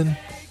tax season.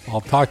 I'll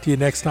talk to you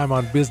next time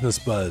on Business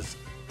Buzz.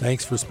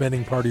 Thanks for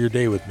spending part of your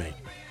day with me.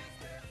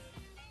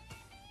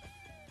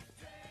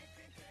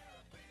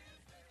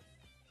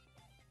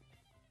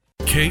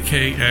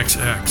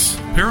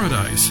 KKXX,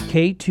 Paradise.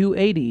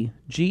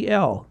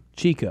 K280GL,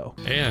 Chico.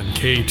 And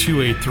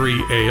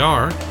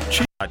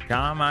K283AR,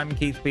 .com. I'm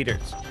Keith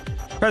Peters.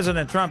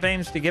 President Trump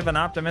aims to give an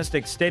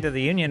optimistic State of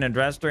the Union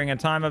address during a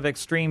time of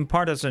extreme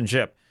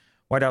partisanship.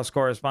 White House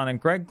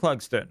correspondent Greg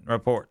Clugston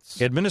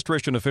reports.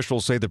 Administration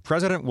officials say the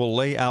president will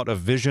lay out a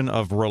vision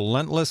of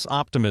relentless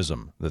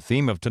optimism. The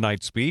theme of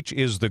tonight's speech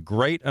is the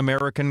Great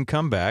American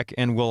Comeback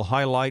and will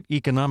highlight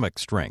economic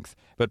strength.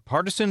 But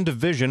partisan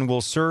division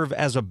will serve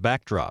as a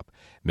backdrop.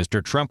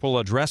 Mr. Trump will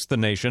address the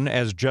nation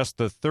as just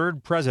the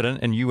third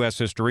president in U.S.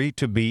 history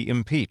to be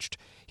impeached.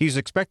 He's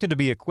expected to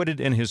be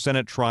acquitted in his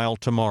Senate trial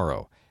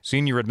tomorrow.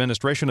 Senior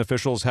administration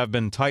officials have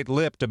been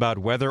tight-lipped about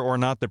whether or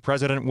not the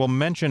president will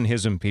mention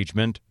his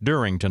impeachment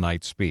during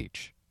tonight's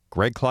speech.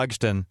 Greg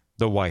Clugston,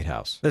 the White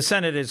House. The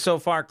Senate is so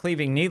far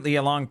cleaving neatly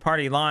along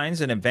party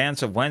lines in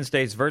advance of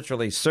Wednesday's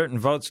virtually certain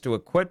votes to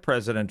acquit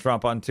President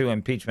Trump on 2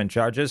 impeachment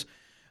charges.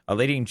 A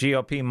leading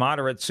GOP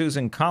moderate,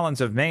 Susan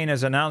Collins of Maine,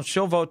 has announced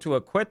she'll vote to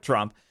acquit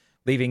Trump,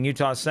 leaving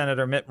Utah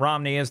Senator Mitt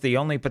Romney as the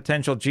only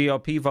potential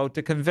GOP vote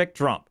to convict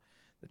Trump.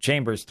 The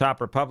chamber's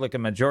top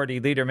Republican Majority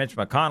Leader Mitch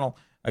McConnell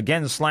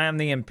again slammed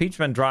the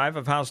impeachment drive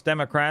of House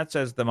Democrats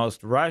as the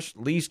most rushed,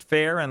 least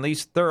fair, and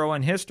least thorough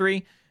in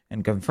history,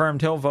 and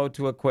confirmed he'll vote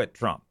to acquit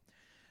Trump.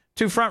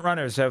 2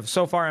 frontrunners have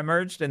so far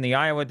emerged in the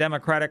Iowa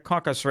Democratic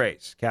caucus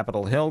race.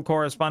 Capitol Hill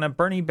correspondent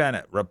Bernie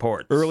Bennett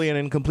reports. Early and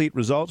incomplete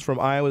results from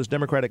Iowa's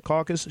Democratic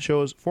caucus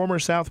shows former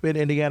South Bend,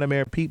 Indiana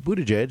Mayor Pete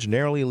Buttigieg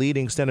narrowly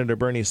leading Senator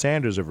Bernie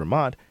Sanders of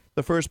Vermont.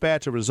 The first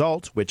batch of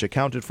results, which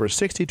accounted for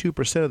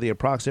 62% of the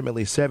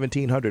approximately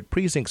 1,700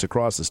 precincts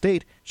across the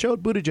state,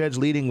 showed Buttigieg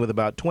leading with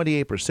about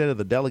 28% of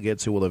the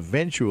delegates who will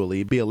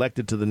eventually be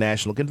elected to the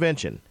national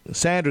convention.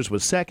 Sanders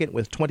was second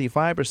with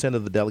 25%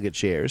 of the delegate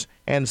shares,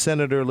 and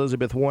Senator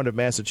Elizabeth Warren of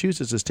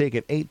Massachusetts has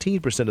taken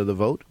 18% of the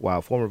vote,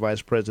 while former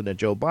Vice President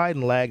Joe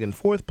Biden lagged in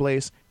fourth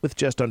place with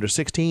just under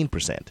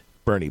 16%.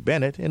 Bernie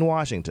Bennett in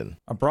Washington.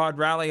 A broad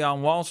rally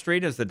on Wall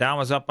Street as the Dow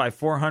was up by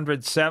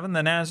 407.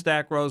 The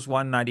NASDAQ rose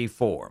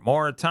 194.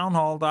 More at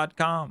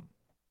townhall.com.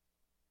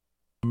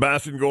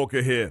 Bastion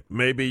Gorka here.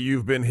 Maybe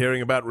you've been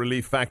hearing about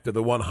Relief Factor,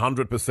 the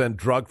 100%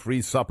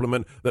 drug-free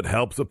supplement that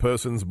helps a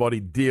person's body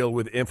deal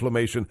with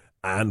inflammation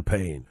and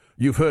pain.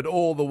 You've heard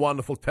all the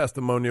wonderful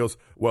testimonials.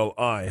 Well,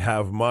 I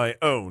have my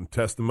own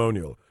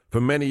testimonial.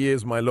 For many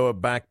years, my lower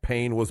back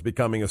pain was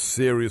becoming a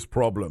serious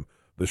problem.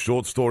 The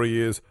short story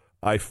is,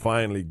 I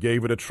finally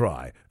gave it a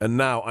try, and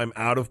now I'm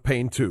out of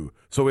pain too.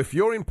 So if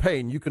you're in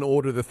pain, you can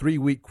order the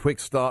 3-week quick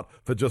start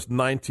for just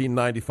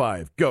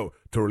 $19.95. Go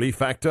to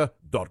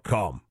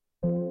ReliefFactor.com.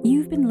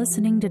 You've been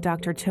listening to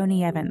Dr.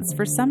 Tony Evans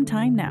for some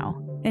time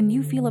now, and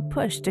you feel a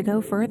push to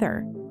go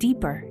further,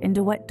 deeper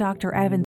into what Dr. Evans